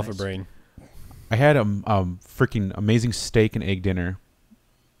Popeyes. Alpha Brain. I had a freaking amazing steak and egg dinner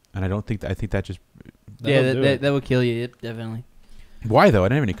and I think that just that would kill you. Yep, definitely. why though? I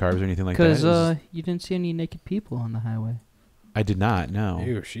didn't have any carbs or anything like that. Because you didn't see any naked people on the highway. I did not. No.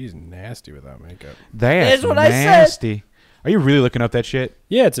 Ew, she's nasty without makeup. That's what nasty. I said. Are you really looking up that shit?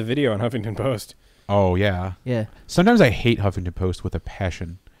 Yeah, it's a video on Huffington Post. Oh yeah. Yeah. Sometimes I hate Huffington Post with a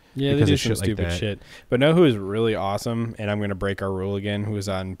passion. Yeah, they because do of some shit like stupid that. shit. But know who is really awesome? And I'm going to break our rule again. Who was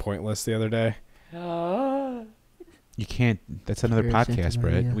on Pointless the other day? You can't. That's another Kara podcast, Santa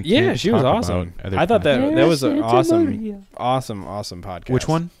Brett. Maria. We Yeah, can't she was talk awesome. about other I thought podcasts. that was an Santa awesome podcast. Which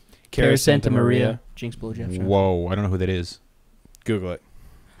one? Kara Santa Maria. Jinx Blowjob. Whoa, I don't know who that is. Google it.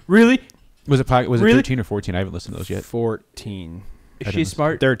 Really? Was it Really? 13 or 14? I haven't listened to those yet. 14. She's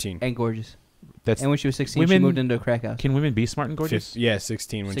smart 13. and gorgeous. That's And when she was 16, she women- moved into a crack house. Can women be smart and gorgeous? Yeah,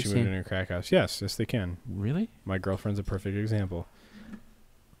 16 when she 16. moved into a crack house. Yes, they can. Really? My girlfriend's a perfect example.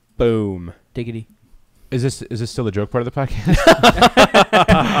 Boom. Diggity. Is this still the joke part of the podcast?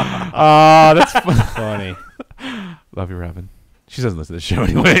 Oh, that's Funny. Love you, Robin. She doesn't listen to the show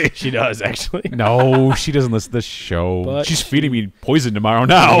anyway. She does, actually. No, she doesn't listen to the show. But She's feeding me poison tomorrow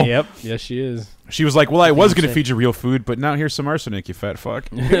now. Yep. Yes, she is. She was like, well, I was going to sick. feed you real food, but now here's some arsenic, you fat fuck.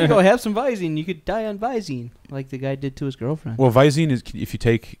 Here you go. Have some Visine. You could die on Visine, like the guy did to his girlfriend. Well, Visine is if you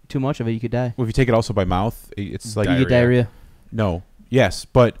take Too much of it, you could die. it also by mouth, it's like You get diarrhea. no. Yes,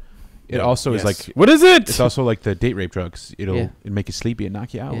 but it No, also is yes. like What is it? it's also like the date rape drugs. It'll Yeah. make you sleepy and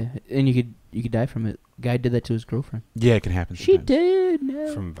knock you out. Yeah, and you could die from it. Guy did that to his girlfriend. Yeah, it can happen. She sometimes. did.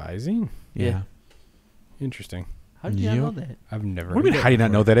 No. From Visine? Yeah. Yeah. Interesting. How did you not Yep. know that? I've never What do you mean? heard How do you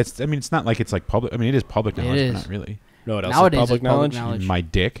not before. know that? It's not like it's like public. I mean, it is public It knowledge, is. but not really. No, what else Nowadays, is public it's public knowledge? knowledge. My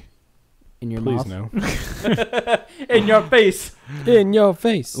dick. In your Please mouth. no. In your face. In your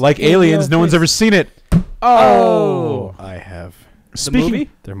face. Like In aliens, your no one's face. ever seen it. Oh. I have. Speaking, movie?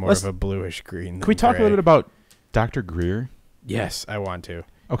 They're more Let's- of a bluish green. Can we talk a little bit about Dr. Greer? Yes, I want to.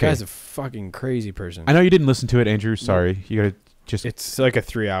 Okay. The guy's a fucking crazy person. I know you didn't listen to it, Andrew. Sorry. You gotta just. It's like a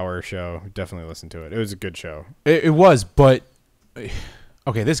 3-hour show. Definitely listen to it. It was a good show. It was, but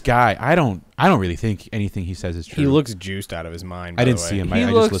okay. This guy, I don't really think anything he says is true. He looks juiced out of his mind. I by didn't the see way. him. He I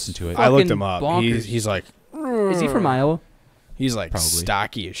just looks listened to it. I looked fucking him up. bonkers. He's like. Is he from Iowa? He's like Probably.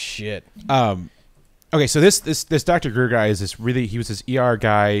 stocky as shit. Okay, so this Dr. Greer guy is he was this ER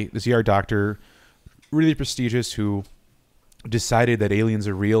guy, this ER doctor, really prestigious, who decided that aliens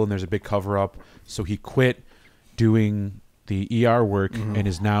are real and there's a big cover up. So he quit doing the ER work and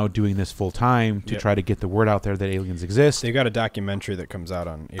is now doing this full time to Yep. try to get the word out there that aliens exist. They got a documentary that comes out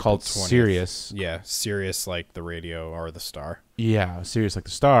on April Called 20th. Sirius. Yeah, Sirius like the radio or the star. Yeah, Sirius like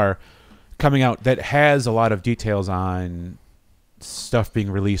the Star, coming out that has a lot of details on stuff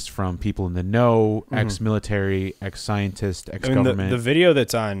being released from people in the know, ex-military, ex-scientist, I mean, ex-government. the video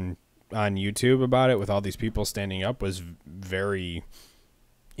that's on YouTube about it with all these people standing up was very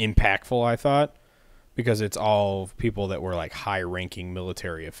impactful, I thought, because it's all people that were like high-ranking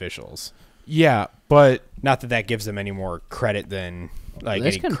military officials. yeah, but Not that that gives them any more credit than like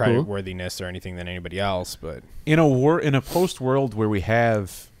That's any kinda credit cool. worthiness or anything than anybody else, but in a post world where we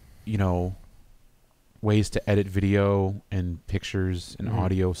have, ways to edit video and pictures and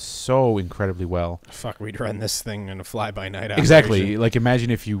audio so incredibly well. fuck, we'd run this thing in a fly-by-night Exactly. operation. Like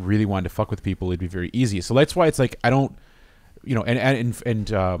imagine if you really wanted to fuck with people, it'd be very easy. So that's why it's like I don't, and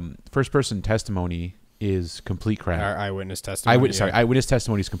first person testimony is complete crap. Our eyewitness testimony. Eyewitness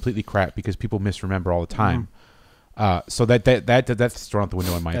testimony is completely crap because people misremember all the time. So that's thrown out the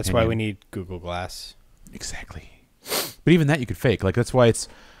window in my That's opinion. why we need Google Glass. Exactly. But even that you could fake. Like that's why it's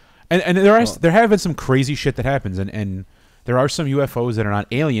and there have been some crazy shit that happens and there are some UFOs that are not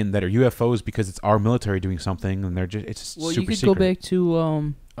alien that are UFOs because it's our military doing something and it's just Well, super you could secret. go back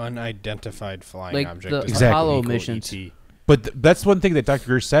to Unidentified flying Like object. the does not Exactly. Apollo equal missions. ET. But that's one thing that Dr.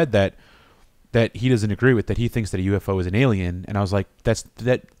 Greer said that he doesn't agree with, that he thinks that a UFO is an alien, and I was like,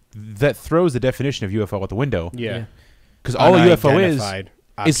 that throws the definition of UFO out the window. Yeah. Because all a UFO is Unidentified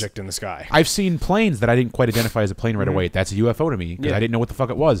object in the sky. I've seen planes that I didn't quite identify as a plane right away. That's a UFO to me because Yeah. I didn't know what the fuck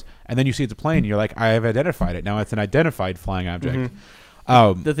it was. And then you see it's a plane, and you're like, I have identified it. Now it's an identified flying object.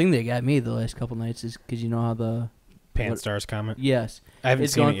 the thing that got me the last couple nights is because you know how the Pan-STARRS comment. yes I haven't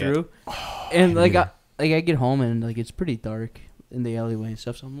it's seen going it yet. through, and I get home and like it's pretty dark in the alleyway and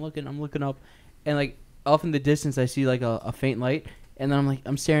stuff. So I'm looking up, and like off in the distance I see like a faint light, and then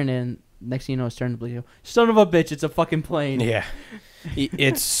I'm staring in. Next thing you know, it's starting to bleed. Son of a bitch! It's a fucking plane. Yeah.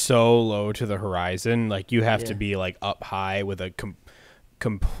 It's so low to the horizon. Like you have to Yeah. be like up high with a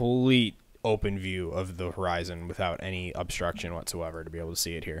complete open view of the horizon without any obstruction whatsoever to be able to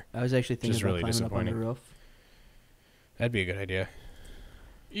see it here. I was actually thinking Just about really climbing up on the disappointing. roof. That'd be a good idea.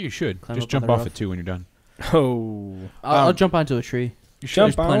 You should Climb just up on jump the off roof. it too when you're done. Oh. I'll jump onto a tree.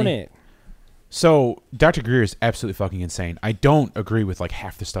 Jump There's on plenty. it. So Dr. Greer is absolutely fucking insane. I don't agree with like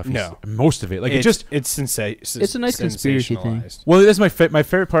half the stuff. No. Most of it. Like it's it's It's a nice conspiracy thing. sensationalized. well, that's my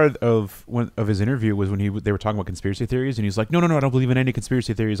favorite part of his interview was when they were talking about conspiracy theories, and he's like, no, I don't believe in any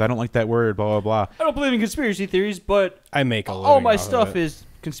conspiracy theories. I don't like that word. Blah blah blah. I don't believe in conspiracy theories, but I make a living all my off of stuff it. is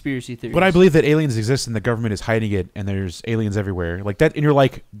conspiracy theories. But I believe that aliens exist and the government is hiding it, and there's aliens everywhere. Like that, and you're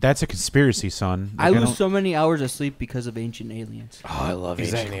like, that's a conspiracy, son. I Like, lose don't- so many hours of sleep because of ancient aliens. Oh, I love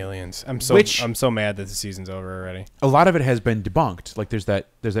Exactly. ancient aliens. I'm so mad that the season's over already. A lot of it has been debunked. Like there's that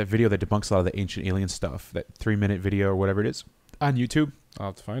video that debunks a lot of the ancient alien stuff. That 3-minute video or whatever it is on YouTube. I'll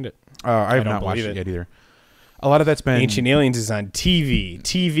have to find it. I have don't not watched believe it it. yet either. A lot of that's been Ancient aliens is on TV.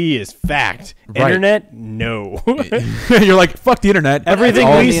 TV is fact. Right. Internet, no. You're like, fuck the internet. Everything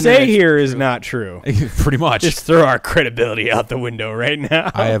all we the say internet's here is not true. Pretty much. Just throw our credibility out the window right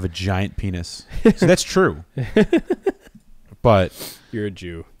now. I have a giant penis, so that's true. But You're a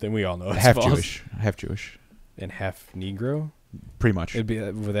Jew. Then we all know it's half false. Jewish, And half Negro. pretty much. It'd be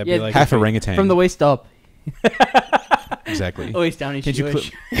would that Yeah, be like Half a orangutan. From the waist up. exactly. Waist down, he's Can't you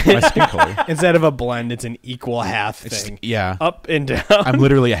Jewish. my skin color? instead of a blend, it's an equal half It's, thing. yeah, Up and down. I'm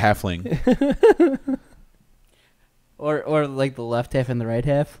literally a halfling. Or like the left half and the right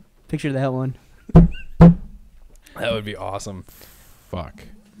half. Picture that one. That would be awesome. Fuck.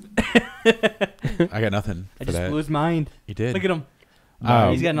 I got nothing I for just that. blew his mind. You did. Look at him.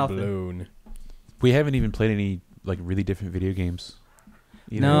 He's got nothing. Blown. We haven't even played any like really different video games.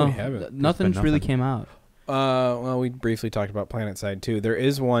 either. No, we haven't. nothing's really nothing. came out. Well, we briefly talked about PlanetSide too. There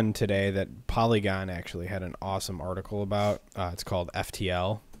is one today that Polygon actually had an awesome article about. It's called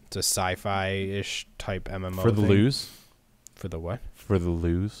FTL. It's a sci-fi-ish type MMO For the thing. lose. For the what? For the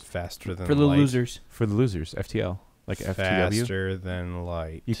lose. Faster than For the light. losers. For the losers. FTL. Like FTW. Faster than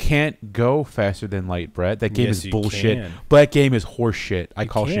light. You can't go faster than light, Brett. That game Yes, is you bullshit. can. That game is horseshit. I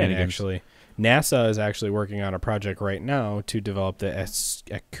call can, shenanigans. actually. NASA is actually working on a project right now to develop the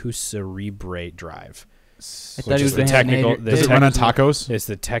Ecucerebrate drive. I Which thought he is was the going to have technical- an the Does it run on tacos? It's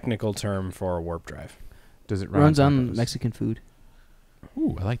the technical term for a warp drive. Does it run runs on on tacos? Mexican food.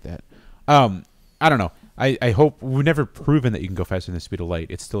 Ooh, I like that. I don't know. I hope we've never proven that you can go faster than the speed of light.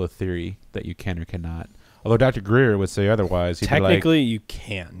 It's still a theory that you can or cannot. Although Dr. Greer would say otherwise. He'd Technically, you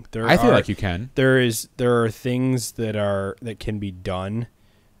can. be like, I feel like you can. There are things that can be done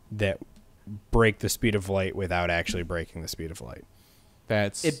that break the speed of light without actually breaking the speed of light.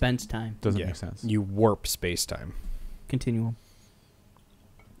 That's It bends time. doesn't Yeah. make sense. You warp space time. Continuum.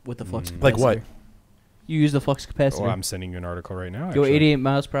 With the flux capacitor. Like what? You use the flux capacitor. Oh, I'm sending you an article right now. Go actually. 88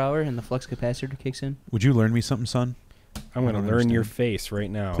 miles per hour and the flux capacitor kicks in. Would you learn me something, son? I'm going to I don't learn your understand. face right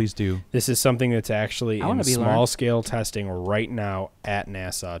now. Please do. This is something that's actually I in wanna be small learned. scale testing right now at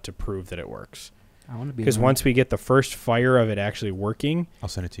NASA to prove that it works. I want to be. Because learned. once we get the first fire of it actually working, I'll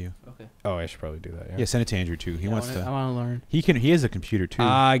send it to you. Okay. oh, I should probably do that. Yeah, send it to Andrew too. He wants I to. want to learn. He can. He has a computer too.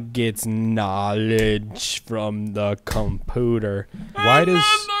 I gets knowledge from the computer.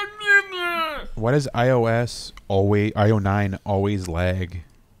 Why does iOS always IO9 always lag?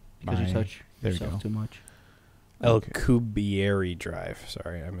 Because you My- touch there we yourself go. too much. El Okay. Cubieri drive.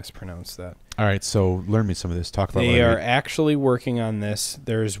 Sorry, I mispronounced that. All right, so learn me some of this. Talk about. They what I are read. actually working on this.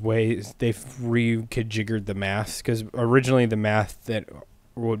 There's ways they've rejiggered the math because originally the math that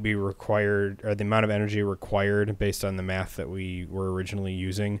would be required or the amount of energy required based on the math that we were originally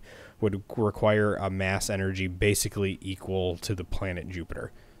using would require a mass energy basically equal to the planet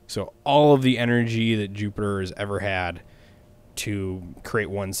Jupiter. So all of the energy that Jupiter has ever had to create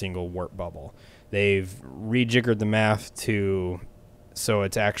one single warp bubble. They've rejiggered the math so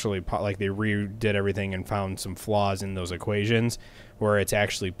it's actually like they redid everything and found some flaws in those equations where it's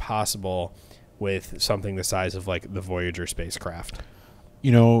actually possible with something the size of like the Voyager spacecraft.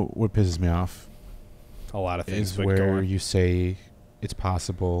 You know what pisses me off A lot of things is would go where on. you say it's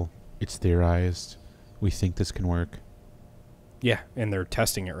possible, it's theorized, we think this can work. Yeah, and they're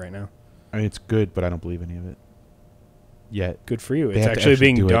testing it right now. I mean, it's good, but I don't believe any of it yet. Good for you. They It's have to actually actually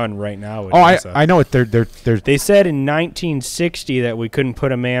being do it. done right now. With Oh, NASA. I know it. They're They said in 1960 that we couldn't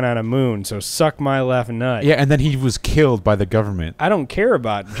put a man on a moon, so suck my left nut. yeah, and then he was killed by the government. I don't care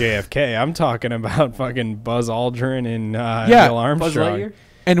about JFK. I'm talking about fucking Buzz Aldrin and Neil Buzz Armstrong. Lightyear?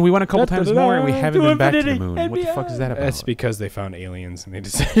 And we went a couple times more, and we haven't To been back to the infinity moon. and What the fuck is that about? That's because they found aliens and they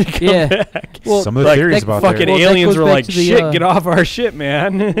decided to come Yeah. back. Well, Some of the like, theories that about Fucking that. Well, that aliens goes were back like, to the, shit, get off our shit,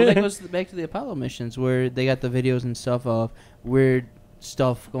 man. Well, that goes back to the Apollo missions where they got the videos and stuff of weird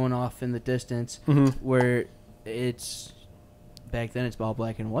stuff going off in the distance Mhm. where it's back then it's all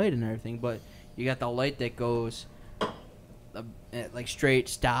black and white and everything, but you got the light that goes like straight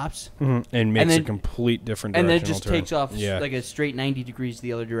stops, and makes then, a complete different and directional then just turn. takes off Yeah. like a straight 90 degrees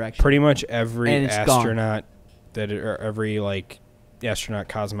the other direction. Pretty much every And it's gone. astronaut or every like astronaut,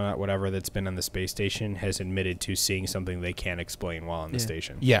 cosmonaut, whatever that's been on the space station has admitted to seeing something they can't explain while on the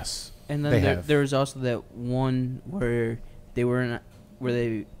station. Yes. And They then have. there was also that one where they were in,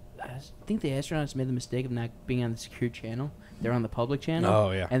 I think the astronauts made the mistake of not being on the secure channel. They're on the public channel.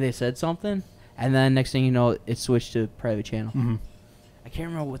 Oh, yeah. And they said something, and then next thing you know, it switched to private channel. Mm-hmm. I can't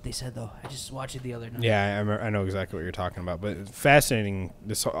remember what they said though. I just watched it the other night. Yeah, I know exactly what you're talking about. But it's fascinating.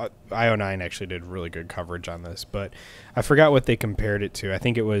 This IO9 actually did really good coverage on this, but I forgot what they compared it to. I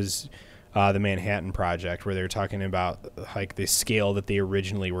think it was the Manhattan Project, where they were talking about like the scale that they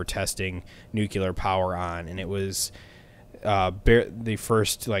originally were testing nuclear power on, and it was the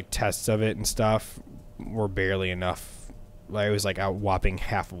first like tests of it and stuff were barely enough. Like, it was like a whopping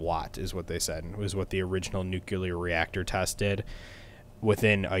half watt is what they said. It was what the original nuclear reactor test did.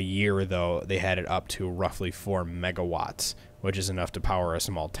 Within a year, though, they had it up to roughly 4 megawatts, which is enough to power a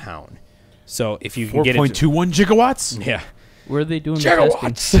small town. So if you can get it 4.21 gigawatts? yeah. Where are they doing the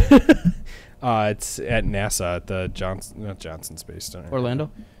Gigawatts! testing? It's at NASA at the Johnson Space Center. Orlando?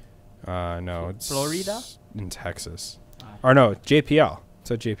 No, it's Florida? in Texas. Or no, JPL.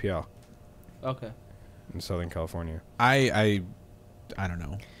 It's at JPL Okay. in Southern California. I don't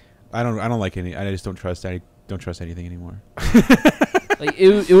know. I don't like any. I just don't trust. I don't trust anything anymore. Like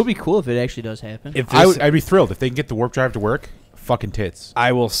it would be cool if it actually does happen. If I'd be thrilled if they can get the warp drive to work. Fucking tits.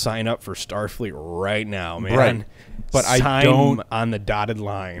 I will sign up for Starfleet right now, man. Right. But I Sign don't- on the dotted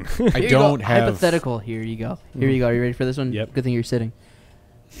line. I Here you don't go. have Hypothetical. Here you go. Here you go. Are you ready for this one? Yep. Good thing you're sitting.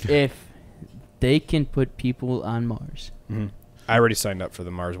 If they can put people on Mars, I already signed up for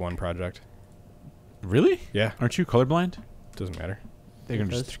the Mars One project. Really? Yeah, Aren't you colorblind? doesn't matter. They're gonna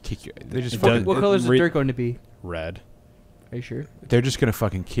Does? just kick you. They just It fucking, does. what color is the dirt going to be? Red. Are you sure? they're just gonna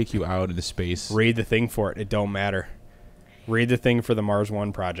fucking kick you out into space. Read the thing for it. It don't matter. Read the thing for the Mars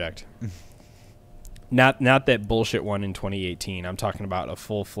One project. Not that bullshit one in 2018. I'm talking about a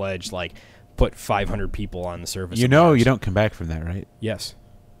full-fledged, like, put 500 people on the surface. You of know Mars. you don't come back from that, right? Yes.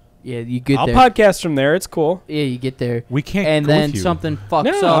 Yeah, you get I'll there. podcast from there. It's cool. Yeah, you get there. We can't And go then with you something fucks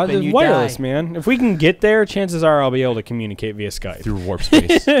No, up it's and you wireless, die. man. If we can get there, chances are I'll be able to communicate via Skype. through warp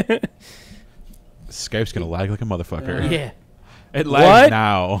space. Skype's gonna lag like a motherfucker. Yeah. It lags What?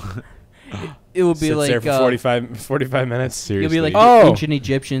 now. It would be Sits like there for 45 minutes. Seriously. you'll be like Oh. ancient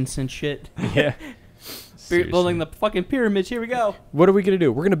Egyptians and shit. Yeah. Building the fucking pyramids. Here we go. What are we going to do?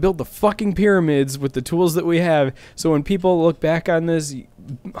 We're going to build the fucking pyramids with the tools that we have. So when people look back on this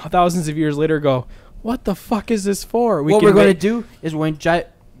thousands of years later, go, what the fuck is this for? What we're going to do is we're going to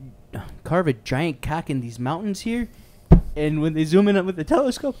carve a giant cock in these mountains here. And when they zoom in with the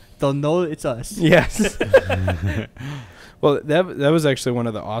telescope, they'll know it's us. Yes. Well, that was actually one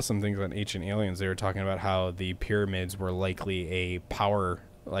of the awesome things on Ancient Aliens. They were talking about how the pyramids were likely a power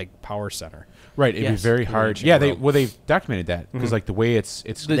center. Right, it'd Yes. be very The hard. ancient Yeah, world. they've documented that because Mhm. like the way it's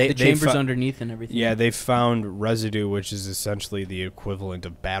The They chambers fo- underneath and everything. Yeah, they found residue, which is essentially the equivalent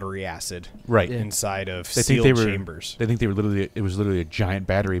of battery acid right. Yeah. inside of They think sealed they were chambers. They think they were literally it was literally a giant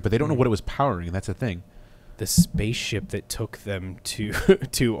battery, but they don't know what it was powering, and that's the thing. The spaceship that took them to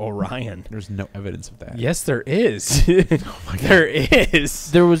to Orion. There's no evidence of that. Yes, there is. There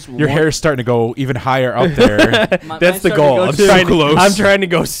is. There was Your one, hair is starting to go even higher up there. That's mine's the starting to goal. go I'm too. trying to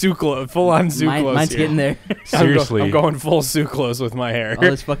go full on Suclose. Mine's here. getting there. Seriously. I'm going full Suclose with my hair. All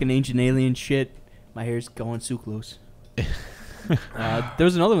this fucking ancient alien shit. My hair's going too close. There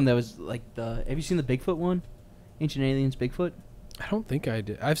was another one that was like the. Have you seen the Bigfoot one? Ancient aliens, Bigfoot. I don't think I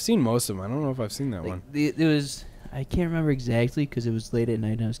did. I've seen most of them. I don't know if I've seen that one. It was. I can't remember exactly because it was late at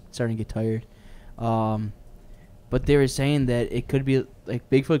night and I was starting to get tired. But they were saying that it could be like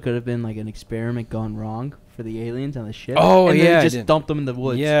Bigfoot could have been like an experiment gone wrong for the aliens on the ship. Oh, and yeah, then I just did. dumped them in the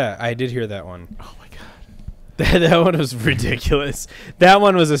woods. Yeah, I did hear that one. Oh my god. That one was ridiculous. That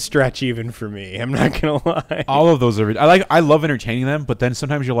one was a stretch even for me. I'm not gonna lie. All of those are I love entertaining them, but then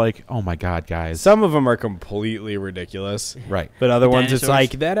sometimes you're like, "Oh my god, guys." Some of them are completely ridiculous, Right. but other ones it's Dinosaurs.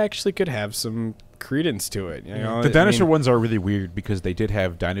 like that actually could have some credence to it. You know, The I dinosaur mean, ones are really weird because they did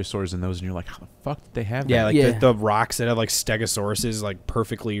have dinosaurs in those, and you're like, "How the fuck did they have Yeah, that?" like Yeah. The rocks that have like stegosauruses like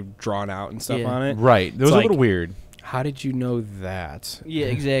perfectly drawn out and stuff Yeah. on it. Right. Those It's are like- a little weird. How did you know that? Yeah,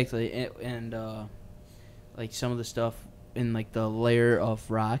 exactly. And like some of the stuff in like the layer of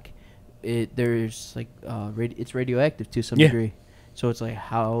rock, there's like it's radioactive to some Yeah. degree. So it's like,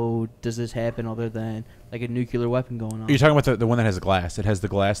 how does this happen other than like a nuclear weapon going on? You're talking about the one that has glass. It has the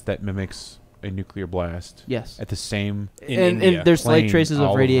glass that mimics a nuclear blast Yes. at the same In and India. there's slight plane traces all of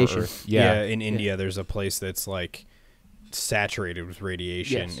over radiation. Earth. Yeah, Yeah. in India, there's a place that's like saturated with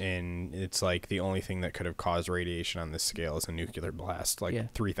radiation, Yes. and it's like the only thing that could have caused radiation on this scale is a nuclear blast,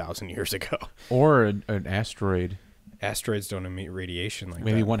 like 3,000 years ago. Or an asteroid. Asteroids don't emit radiation like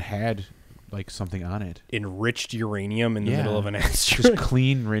Maybe that. one had like something on it. Enriched uranium in the Yeah. middle of an Just asteroid.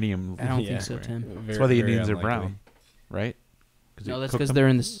 clean radium. I don't Yeah. think so, Tim. That's why the Indians are brown, right? No, that's cook because them? they're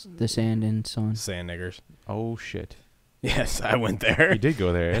in the sand and so on. Sand niggers. Oh shit! Yes, I went there. You did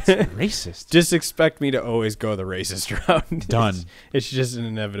go there. That's racist. Just expect me to always go the racist route. Done. It's just an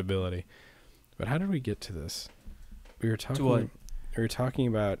inevitability. But how did we get to this? We were talking. what? We were talking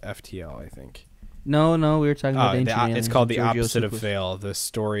about FTL, I think. No, we were talking about ancient aliens it's called and The Giorgio Opposite of Tsoukalos. Fail, the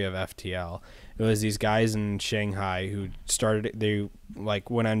story of FTL. It was these guys in Shanghai who started, they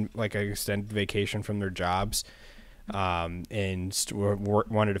like went on like an extended vacation from their jobs, and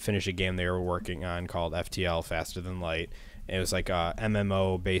wanted to finish a game they were working on called FTL, Faster Than Light. It was like a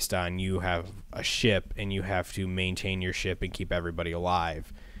MMO based on you have a ship and you have to maintain your ship and keep everybody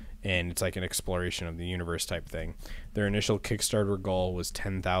alive. And it's like an exploration of the universe type thing. Their initial Kickstarter goal was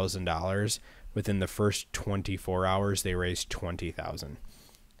 $10,000. Within the first 24 hours, they raised $20,000.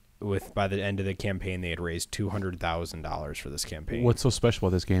 By the end of the campaign, they had raised $200,000 for this campaign. What's so special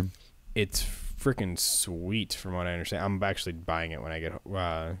about this game? It's freaking sweet, from what I understand. I'm actually buying it when I get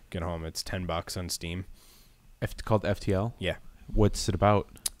home. It's $10 on Steam. Called FTL. Yeah. What's it about?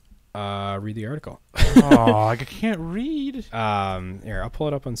 Read the article. Oh, I can't read. Here, I'll pull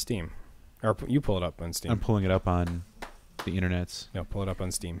it up on Steam, or you pull it up on Steam. I'm pulling it up on the internets. No, pull it up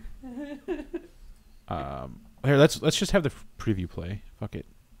on Steam. Here, let's just have the preview play. Fuck it.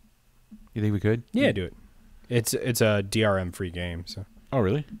 You think we could? Yeah, do it. It's a DRM free game, so. Oh,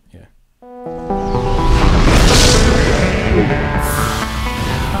 really? Yeah.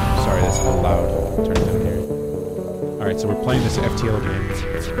 Sorry, that's a little loud. Turn it down here. All right, so we're playing this FTL game.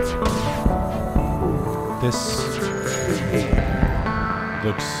 This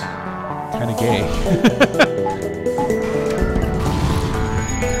looks kind of gay.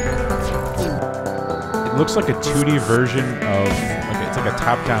 It looks like a 2D version of it's like a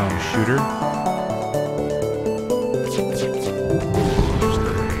top-down shooter.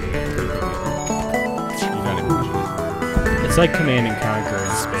 You're not even watching it. It's like Command and Conquer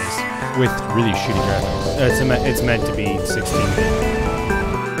in space. With really shitty graphics. It's meant to be 16-bit.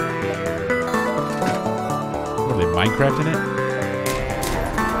 What are they, Minecraft in it?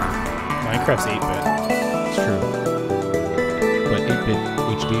 Minecraft's 8-bit. It's true. But 8-bit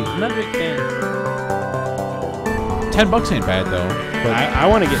HD. I'm not a big fan. $10 ain't bad though. But I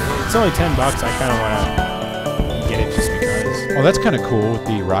want to get. It's only $10. I kind of want to get it just because. oh, that's kind of cool with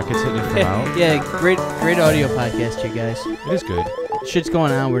the rockets hitting it from out. Yeah, great audio podcast, you guys. It is good. Shit's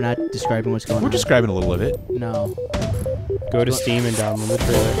going on. We're not describing what's going on. We're describing a little of it. No. Go to Steam and download the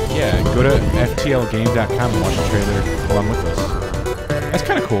trailer. Yeah, go to ftlgame.com and watch the trailer along with us. That's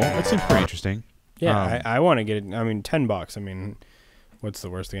kind of cool. That seems pretty interesting. Yeah, I want to get it. I mean, $10. I mean, what's the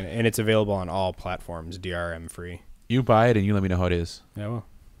worst thing? And it's available on all platforms, DRM free. You buy it and you let me know how it is. Yeah, well,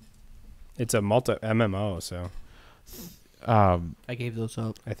 it's a multi MMO, so I gave those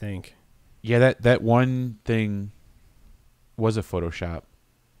up. I think. Yeah, that one thing was a Photoshop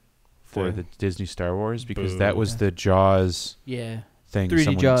for the Disney Star Wars because that was the Jaws Yeah. thing.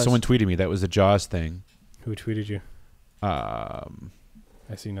 3D Jaws. Someone tweeted me that was the Jaws thing. Who tweeted you? I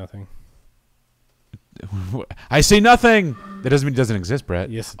see nothing. I see nothing. That doesn't mean it doesn't exist, Brett.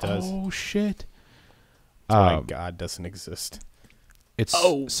 Yes, it does. Oh shit. That's why God doesn't exist. It's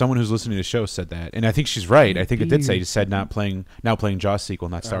someone who's listening to the show said that, and I think she's right. I think it did say it said now playing Jaws sequel,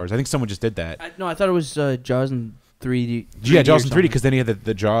 not Star Wars. I think someone just did that. I thought it was Jaws in 3D. Yeah, Jaws or in 3D something. because then he had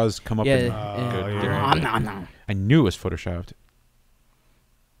the Jaws come up. Yeah. and yeah. you're right. No. I knew it was photoshopped.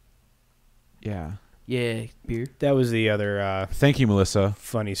 Yeah. Yeah, beer. That was the other Thank you, Melissa.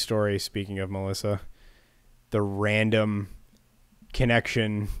 funny story. Speaking of Melissa, the random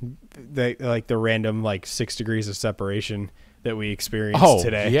connection, the random 6 degrees of separation that we experienced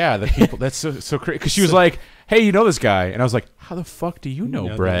today. Yeah, the people. That's so crazy. Because she was like, "Hey, you know this guy?" And I was like, "How the fuck do you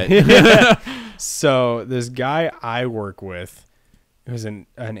know Brett?" So this guy I work with, who's an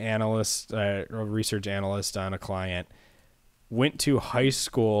analyst, a research analyst on a client, went to high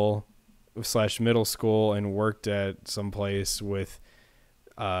school / middle school and worked at some place with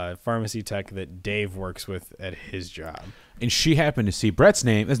pharmacy tech that Dave works with at his job. And she happened to see Brett's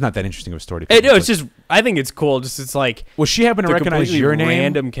name. It's not that interesting of a story. Hey, no, it's just I think it's cool. Just it's like well, she happened to the recognize completely your name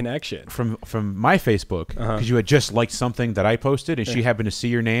random connection from my Facebook because you had just liked something that I posted, and she happened to see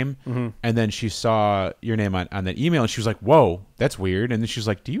your name, and then she saw your name on that email, and she was like, "Whoa, that's weird." And then she was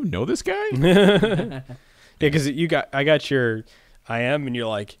like, "Do you know this guy?" Yeah, because I got your IM, and you're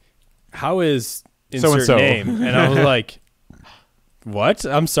like, how is insert So-and-so. name. And I was like, what?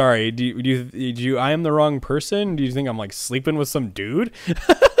 I'm sorry. Do you I am the wrong person? Do you think I'm like sleeping with some dude?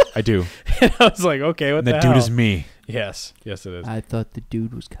 I do. And I was like, okay, what And the that hell? dude is me. Yes, it is. I thought the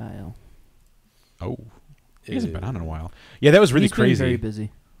dude was Kyle. Oh, he hasn't been on in a while. Yeah, that was really He's been crazy. very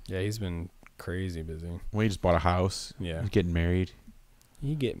busy. Yeah, he's been crazy busy. Well, he just bought a house. Yeah. He's getting married.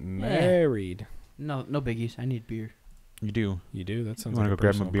 You get married. No biggies. I need beer. You do. You do? That sounds You like wanna a go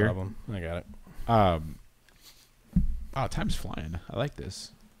grab him a personal beer? problem. I got it. Oh, time's flying. I like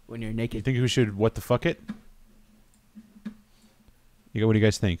this. When you're You naked. think we should what the fuck it? What do you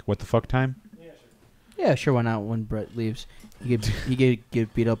guys think? What the fuck time? Yeah, sure. Why not? When Brett leaves, he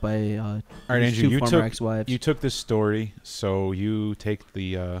get beat up by All right, his Andrew, two former ex-wives. you took this story, so you take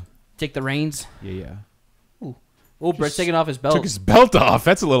the Take the reins. yeah. Oh, Brett's taking off his belt. Took his belt off.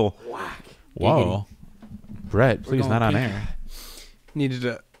 That's a little whoa. Brett, please going not on big. air.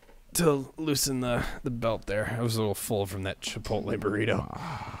 Needed to loosen the belt there. I was a little full from that Chipotle burrito.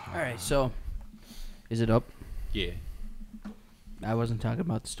 All right, so is it up? Yeah. I wasn't talking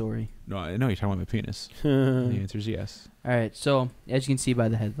about the story. No, I know you're talking about my penis. The answer is yes. All right, so as you can see by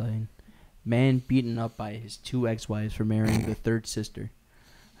the headline, man beaten up by his two ex-wives for marrying the third sister.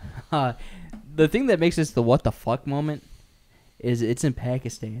 The thing that makes this the what the fuck moment is it's in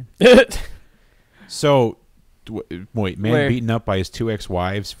Pakistan. So, wait, man Where- beaten up by his two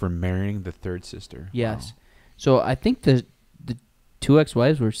ex-wives for marrying the third sister. Yes. So I think the two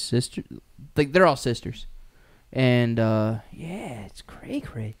ex-wives were sisters. Like they're all sisters. And yeah, it's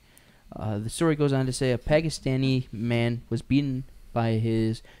cray. The story goes on to say a Pakistani man was beaten by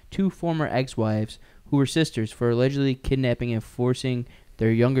his two former ex-wives who were sisters for allegedly kidnapping and forcing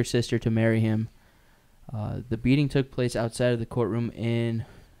their younger sister to marry him. The beating took place outside of the courtroom in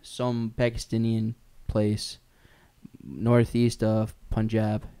some Pakistani place northeast of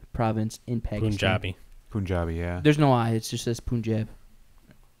Punjab province in Pakistan. Punjabi, yeah. There's no I. It just says Punjab.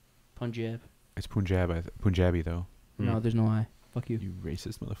 Punjab. It's Punjabi, though. No, there's no I. Fuck you. You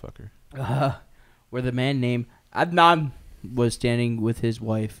racist motherfucker. Where the man named Adnan was standing with his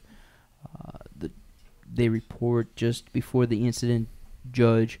wife. They report just before the incident,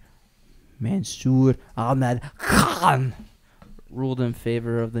 Judge Mansoor Ahmed Khan ruled in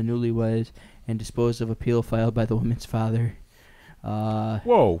favor of the newlyweds and disposed of appeal filed by the woman's father.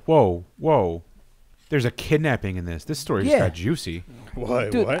 Whoa. There's a kidnapping in this. This story just Yeah. got juicy.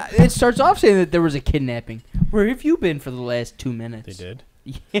 What? Dude, it starts off saying that there was a kidnapping. Where have you been for the last 2 minutes? They did?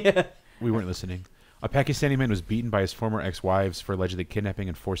 Yeah. We weren't listening. A Pakistani man was beaten by his former ex-wives for allegedly kidnapping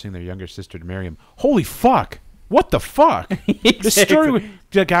and forcing their younger sister to marry him. Holy fuck! What the fuck? This story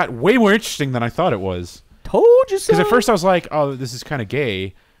got way more interesting than I thought it was. Told you so. Because at first I was like, "Oh, this is kind of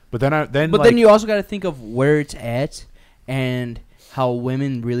gay," but then then you also got to think of where it's at and how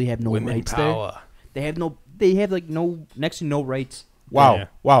women really have no Women rights power. there. They have like no next to no rights. Yeah.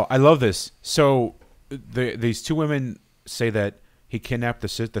 Wow, I love this. So these two women say that he kidnapped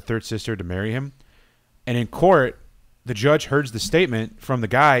the third sister to marry him, and in court, the judge hears the statement from the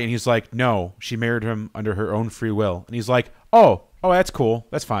guy, and he's like, "No, she married him under her own free will," and he's like, "Oh, that's cool,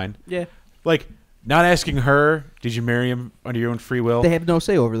 that's fine." Yeah. Like, not asking her, "Did you marry him under your own free will?" They have no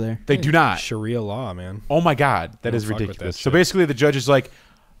say over there. They do not. Sharia law, man. Oh my God, that Don't is fuck with ridiculous. that So shit. basically, the judge is like,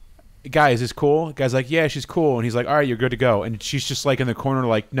 "Guy, is this cool?" The guy's like, "Yeah, she's cool," and he's like, "All right, you're good to go." And she's just like in the corner,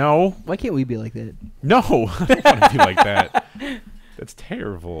 like, "No, Why can't we be like that? no, I don't want to be like that. That's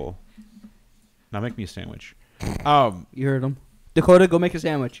terrible." Now make me a sandwich. You heard them. Dakota, go make a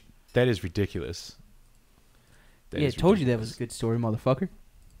sandwich. That is ridiculous. Yeah, I told you that was a good story, motherfucker.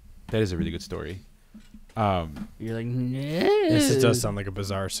 That is a really good story. You're like, This does sound like a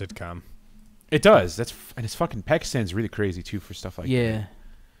bizarre sitcom. It does. And it's fucking Pakistan's really crazy too for stuff like that. yeah.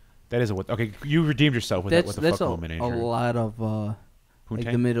 That is a what? Okay, you redeemed yourself with that. What the That's fuck a moment, Andrew? lot of like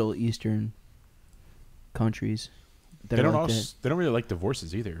Poontang? the Middle Eastern countries. They that are don't like also, they don't really like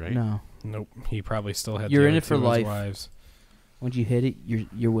divorces either, that. right? No. Nope. He probably still had. You're the in other it for two of his life. Wives. Once you hit it,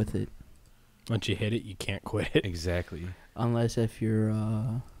 you're with it. Once you hit it, you can't quit it. Exactly. Unless if you're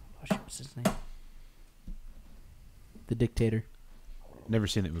what's his name? The dictator. Never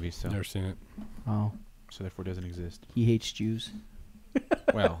seen that movie, so Never seen it. Oh, so therefore doesn't exist. he hates Jews.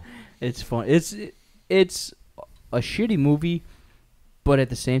 Well, It's fun. It's a shitty movie, but at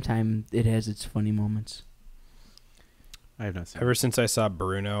the same time, it has its funny moments. I have not seen. Ever since I saw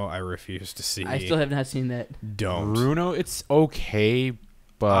Bruno, I refuse to see. I still have not seen that. Don't. Bruno, it's okay,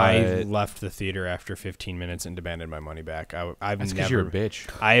 but I left the theater after 15 minutes and demanded my money back. I've that's because you're never, a bitch.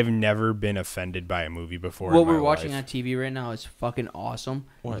 I have never been offended by a movie before. What in my we're watching life. on TV right now is fucking awesome.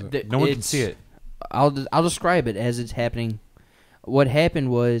 What? The- No one can it's- see it. I'll describe it as it's happening. What happened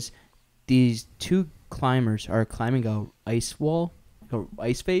was these two climbers are climbing a ice wall, or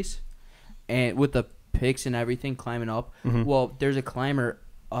ice face, and with the picks and everything climbing up. Mhm. Well, there's a climber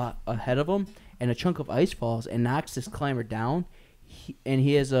ahead of them, and a chunk of ice falls and knocks this climber down. And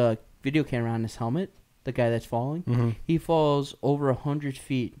he has a video camera on his helmet. The guy that's falling, Mhm. he falls over 100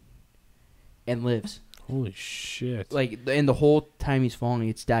 feet and lives. Holy shit! Like, and the whole time he's falling,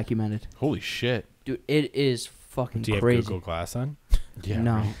 it's documented. Holy shit. Dude, it is fucking Do you crazy. have Google Glass on? Yeah.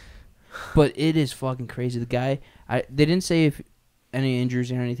 No. right. But it is fucking crazy. The guy, they didn't say if any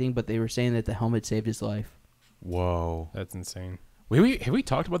injuries or anything, but they were saying that the helmet saved his life. Whoa. That's insane. Wait, have we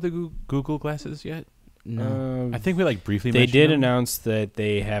talked about the Google glasses yet? No. I think we briefly They mentioned did them. announce that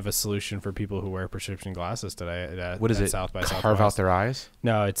they have a solution for people who wear prescription glasses today. What is at it? South by Carve Southwest. out their eyes?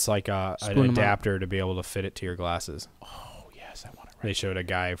 No, it's like an Spoon 'em out. adapter to be able to fit it to your glasses. Oh, yes, I want it. They showed a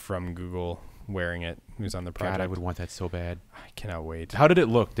guy from Google wearing it who's on the project. God, I would want that so bad. I cannot wait. How did it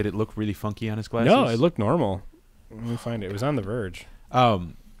look? Did it look really funky on his glasses? No, it looked normal. Let me find it. It was on The Verge. For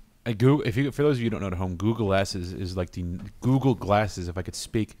those of you who don't know at home, Google Glasses is like the Google Glasses, if I could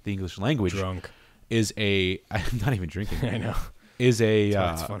speak the English language, Drunk. is I'm not even drinking. I know. Is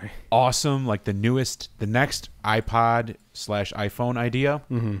That's funny. awesome, like the next iPod/iPhone idea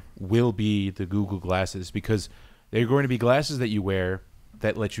Mm-hmm. will be the Google Glasses, because they're going to be glasses that you wear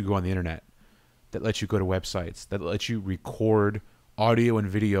that let you go on the internet, that let you go to websites, that let you record audio and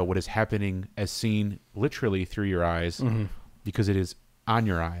video what is happening as seen literally through your eyes, Mm-hmm. because it is on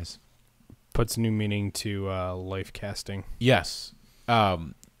your eyes. Puts new meaning to life casting. Yes.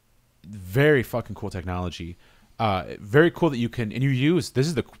 Very fucking cool technology. Very cool that you can, and you use, this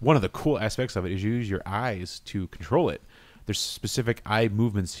is one of the cool aspects of it, is you use your eyes to control it. There's specific eye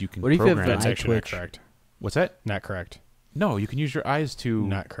movements you can What if you have program. That's eye actually not twitch? correct. What's that? Not correct. No, you can use your eyes to.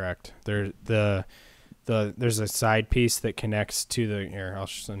 Not correct. There's a side piece that connects to the. Here, I'll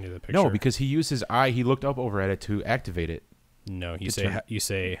send you the picture. No, because he used his eye. He looked up over at it to activate it. No, you Good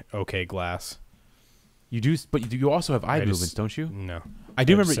say okay glass. You do, but you also have eye I just- movements, don't you? No. I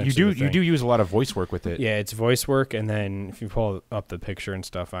do I remember sent you you do. the You thing. do use a lot of voice work with it. Yeah, it's voice work, and then if you pull up the picture and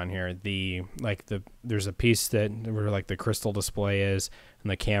stuff on here, there's a piece where like the crystal display is and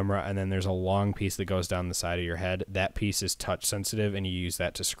the camera, and then there's a long piece that goes down the side of your head. That piece is touch sensitive, and you use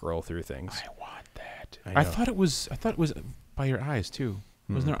that to scroll through things. I want that. I I know. thought it was by your eyes too.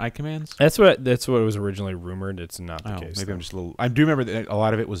 Wasn't there eye commands? That's what was originally rumored. It's not the Oh, case. maybe though. I'm just a little. I do remember that a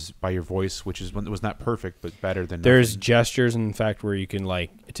lot of it was by your voice, which was not perfect, but better than. There's nothing. gestures, in fact, where you can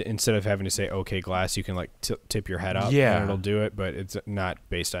instead of having to say "okay, glass," you can tip your head up, Yeah. and it'll do it. But it's not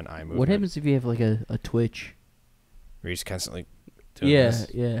based on eye movement. What happens if you have like a twitch? Where you're just constantly doing Yeah, this?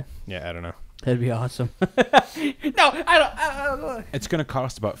 yeah. Yeah, I don't know. That'd be awesome. No, I don't. It's gonna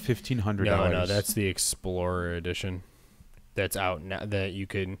cost about $1,500. No, that's the Explorer edition. That's out now that you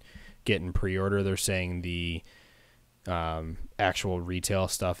can get in pre-order. They're saying the actual retail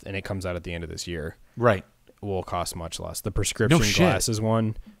stuff, and it comes out at the end of this year, right. will cost much less. The prescription No shit. glasses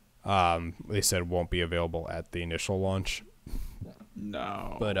one, they said won't be available at the initial launch.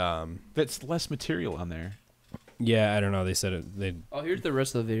 No, But that's less material on there. yeah, I don't know. They said it. They Oh, here's the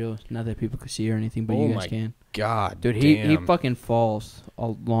rest of the video. Not that people could see or anything, but Oh you my guys can. God, Dude, he damn. fucking falls a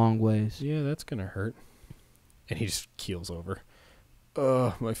long ways. Yeah, that's gonna hurt. And he just keels over.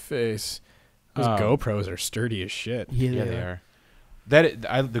 Oh, my face. Those GoPros are sturdy as shit. Yeah, they are.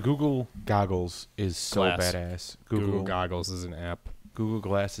 The Google goggles is so Glass. badass. Google Goggles is an app. Google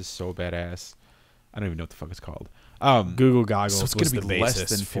Glass is so badass. I don't even know what the fuck it's called. Google Goggles so it's was gonna the be less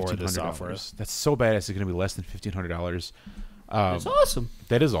basis than for the $1,500. software. That's so badass. It's gonna be less than $1,500. It's awesome.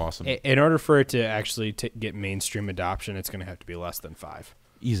 That is awesome. In order for it to actually get mainstream adoption, it's going to have to be less than 5.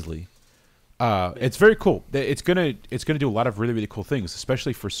 Easily. It's very cool. It's gonna do a lot of really, really cool things,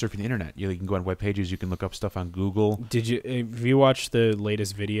 especially for surfing the internet. You can go on web pages. You can look up stuff on Google. Have you watched the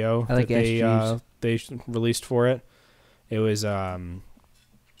latest video I like that they released for it? It was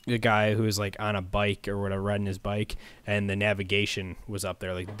a guy who was like on a bike or whatever, riding his bike, and the navigation was up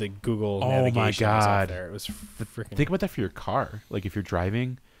there, like the Google Oh my navigation was up God. there. It was freaking. Think about that for your car. Like if you're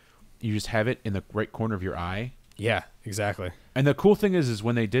driving, you just have it in the right corner of your eye. Yeah, exactly. And the cool thing is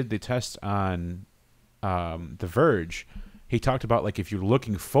when they did the test on The Verge, he talked about like if you're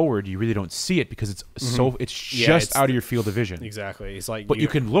looking forward, you really don't see it because it's it's just out of your field of vision. Exactly. It's like, But you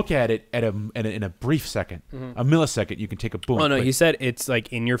can look at it in a brief second, a millisecond. You can take a boom. Oh no, but he said it's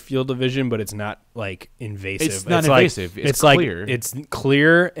like in your field of vision, but it's not like invasive. It's not like- invasive. It's clear. Like, it's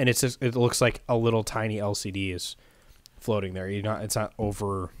clear, and it's just, it looks like a little tiny LCD is floating there. It's not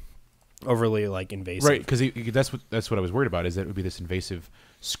overly like invasive. right, because that's what I was worried about, is that it would be this invasive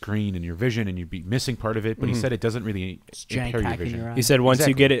screen in your vision, and you'd be missing part of it. But he said it doesn't really impair your vision. He said once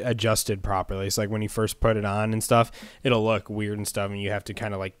you get it adjusted properly, it's like when you first put it on and stuff, it'll look weird and stuff, and you have to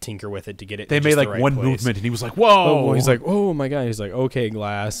kind of like tinker with it to get it. They made like the right one place. movement, and he was like, "Whoa!" Oh, he's like, "Oh my god!" He's like, "Okay,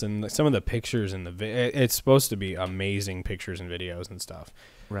 glass," and some of the pictures in the it's supposed to be amazing pictures and videos and stuff.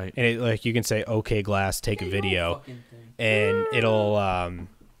 Right. And it, like you can say, "Okay, glass, take a video," and it'll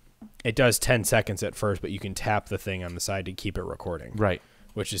it does 10 seconds at first, but you can tap the thing on the side to keep it recording. Right.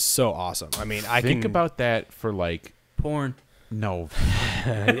 Which is so awesome. I mean, I think can about that for like porn. No.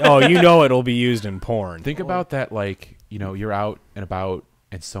 Oh, you know it'll be used in porn. Think about that, like, you know, you're out and about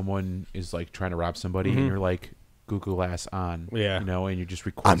and someone is like trying to rob somebody and you're like Google Glass on. Yeah. You know, and you just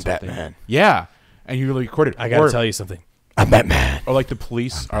record I'm something. Batman. Yeah. And you really record it. I gotta tell you something. I'm Batman. Or like the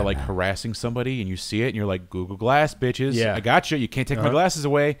police are like harassing somebody and you see it and you're like, Google Glass, bitches. Yeah. I got you. You can't take my glasses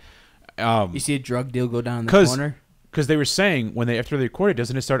away. You see a drug deal go down in the corner? Because they were saying after they record it,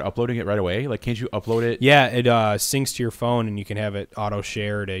 doesn't it start uploading it right away? Like, can't you upload it? Yeah, it syncs to your phone, and you can have it auto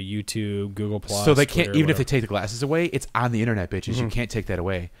share to YouTube, Google Plus. So they can't, Twitter, even if they take the glasses away, it's on the internet, bitches. You can't take that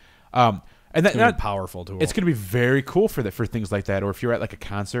away. And that's not powerful tool. It's going to be very cool for things like that. Or if you're at like a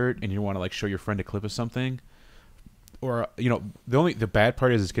concert and you want to like show your friend a clip of something, or you know, the bad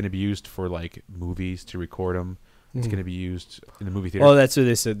part is it's going to be used for like movies to record them. It's going to be used in the movie theater. Well, that's what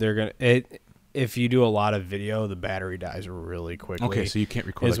they said. They're gonna. If you do a lot of video, the battery dies really quickly. Okay, so you can't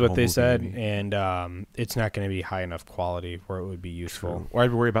record. Is like what they said, movie. And it's not going to be high enough quality where it would be useful. True. Or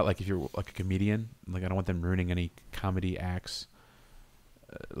I'd worry about like if you're like a comedian, like I don't want them ruining any comedy acts,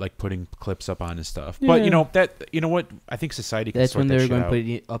 like putting clips up on and stuff. Yeah. But you know what? I think society. That's can when they're going to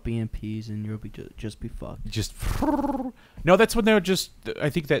put up EMPs and you'll be just be fucked. No, that's when they're just. I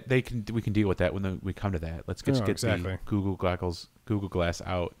think that we can deal with that when we come to that. Let's get the Google Glass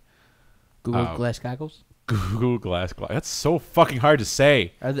out. Google Glass goggles? Google Glass. That's so fucking hard to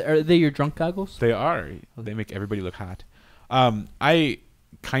say. Are they your drunk goggles? They are. Okay. They make everybody look hot. I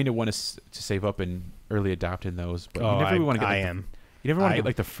kind of want to save up and early adopt in those, but you never want to get. You never want to get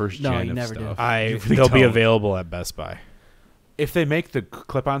like the first gen of stuff. They'll be available at Best Buy. If they make the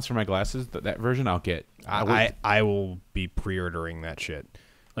clip-ons for my glasses, that version, I'll get. I will be pre-ordering that shit.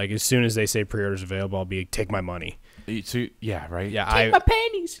 Like as soon as they say pre-orders available, I'll be take my money. So yeah, right. Yeah, take my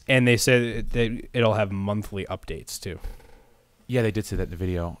panties. And they said it'll have monthly updates too. Yeah, they did say that in the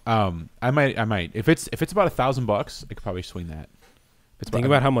video. I might. If it's about $1,000, I could probably swing that. Think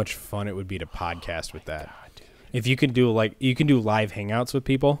about how much fun it would be to podcast with that. God, dude. If you can do live hangouts with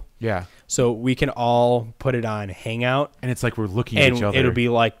people. Yeah. So we can all put it on Hangout, and it's like we're looking at each other. It'll be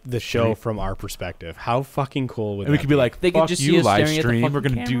like the show from our perspective. How fucking cool would that be? We could be like, they fuck could just you, live stream. We're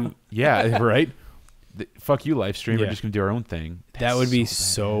gonna camera. do right. Fuck you, live stream. We're just gonna do our own thing. That would be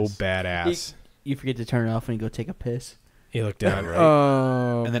so badass. You forget to turn it off when you go take a piss. You look down,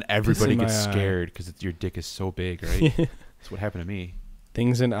 right? And then everybody gets scared because your dick is so big, right? That's what happened to me.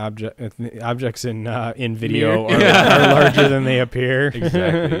 Things in objects in video are larger than they appear.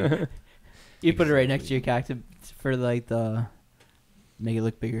 Exactly. You put it right next to your cactus for like the make it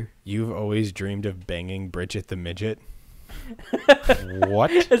look bigger. You've always dreamed of banging Bridget the midget.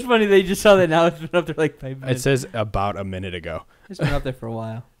 What? It's funny they just saw that now. It's been up there like 5 minutes. It says about a minute ago. It's been up there for a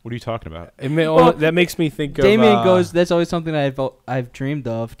while. What are you talking about? That makes me think of. Damien goes. That's always something I've dreamed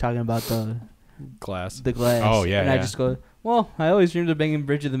of, talking about the glass. The glass. Oh yeah. And I just go, well, I always dreamed of banging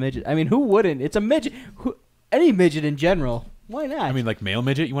Bridget the midget. I mean, who wouldn't? It's a midget. Any midget in general. Why not? I mean, like male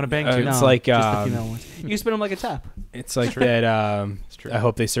midget you want to bang too? It's like just the female ones. You can spin them like a top. It's like that. I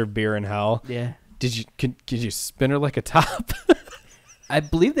hope they serve beer in hell. Yeah. Could you spin her like a top? I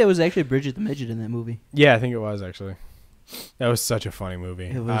believe there was actually Bridget the midget in that movie. Yeah, I think it was actually. That was such a funny movie.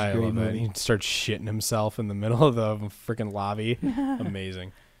 It was a great movie. He starts shitting himself in the middle of the freaking lobby.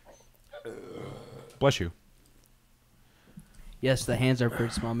 Amazing. Bless you. Yes, the hands are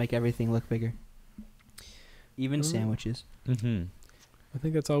pretty small. Make everything look bigger. Even sandwiches. Mm-hmm. I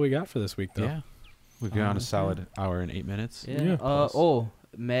think that's all we got for this week, though. Yeah. We've gone a solid hour and 8 minutes. Yeah.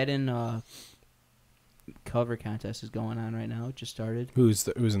 Madden cover contest is going on right now. It just started. Who's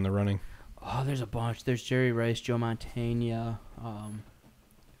in the running? Oh, there's a bunch. There's Jerry Rice, Joe Montana.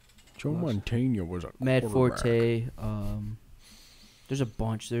 Joe Montana was a Matt Forte. There's a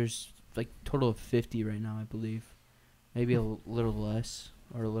bunch. There's like total of 50 right now, I believe. Maybe a little less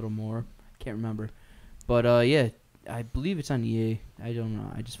or a little more. I can't remember. But yeah, I believe it's on EA. I don't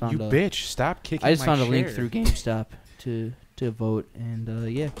know. I just found bitch. Stop kicking my I just found chair. a link through GameStop to vote,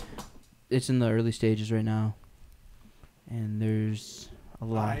 and yeah, it's in the early stages right now. And there's a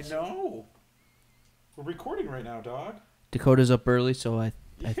lot. I know. We're recording right now, dog. Dakota's up early, so I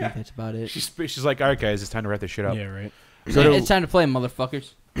think that's about it. She's like, all right, guys, it's time to wrap this shit up. Yeah, right. It's time to play,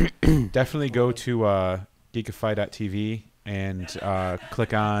 motherfuckers. Definitely go to geekify.tv and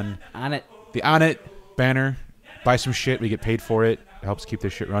click on it. The On It banner. Buy some shit. We get paid for it. It helps keep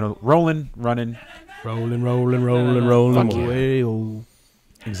this shit running. Rolling. Fuck yeah.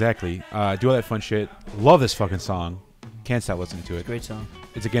 Exactly. Do all that fun shit. Love this fucking song. Can't stop listening to it. Great song.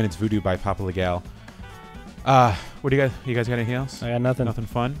 It's Voodoo by Papa Legal. What do you guys? You guys got anything else? I got nothing. Nothing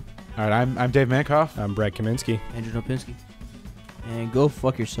fun. All right. I'm Dave Mankoff. I'm Brad Kaminsky. Andrew Nopinski. And go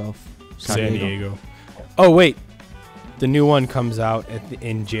fuck yourself. San Diego. Oh wait, the new one comes out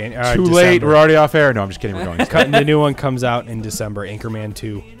in January. Too late. We're already off air. No, I'm just kidding. We're going. The new one comes out in December. Anchorman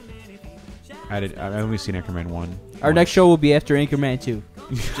 2. I've only seen Anchorman 1. Our next show will be after Anchorman 2.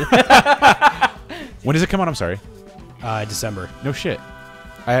 When does it come out? I'm sorry. December. No shit.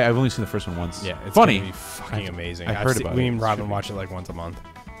 I've only seen the first one once. Yeah, it's funny. Gonna be fucking amazing. I've heard about it. We and Robin watch it like once a month.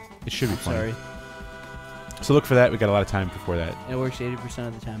 It should be funny. Sorry. So look for that. We got a lot of time before that. It works 80%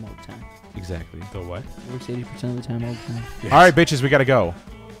 of the time all the time. Exactly. The what? It works 80% of the time all the time. Yes. All right, bitches. We got to go.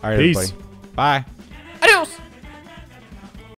 All right, Peace. everybody. Bye.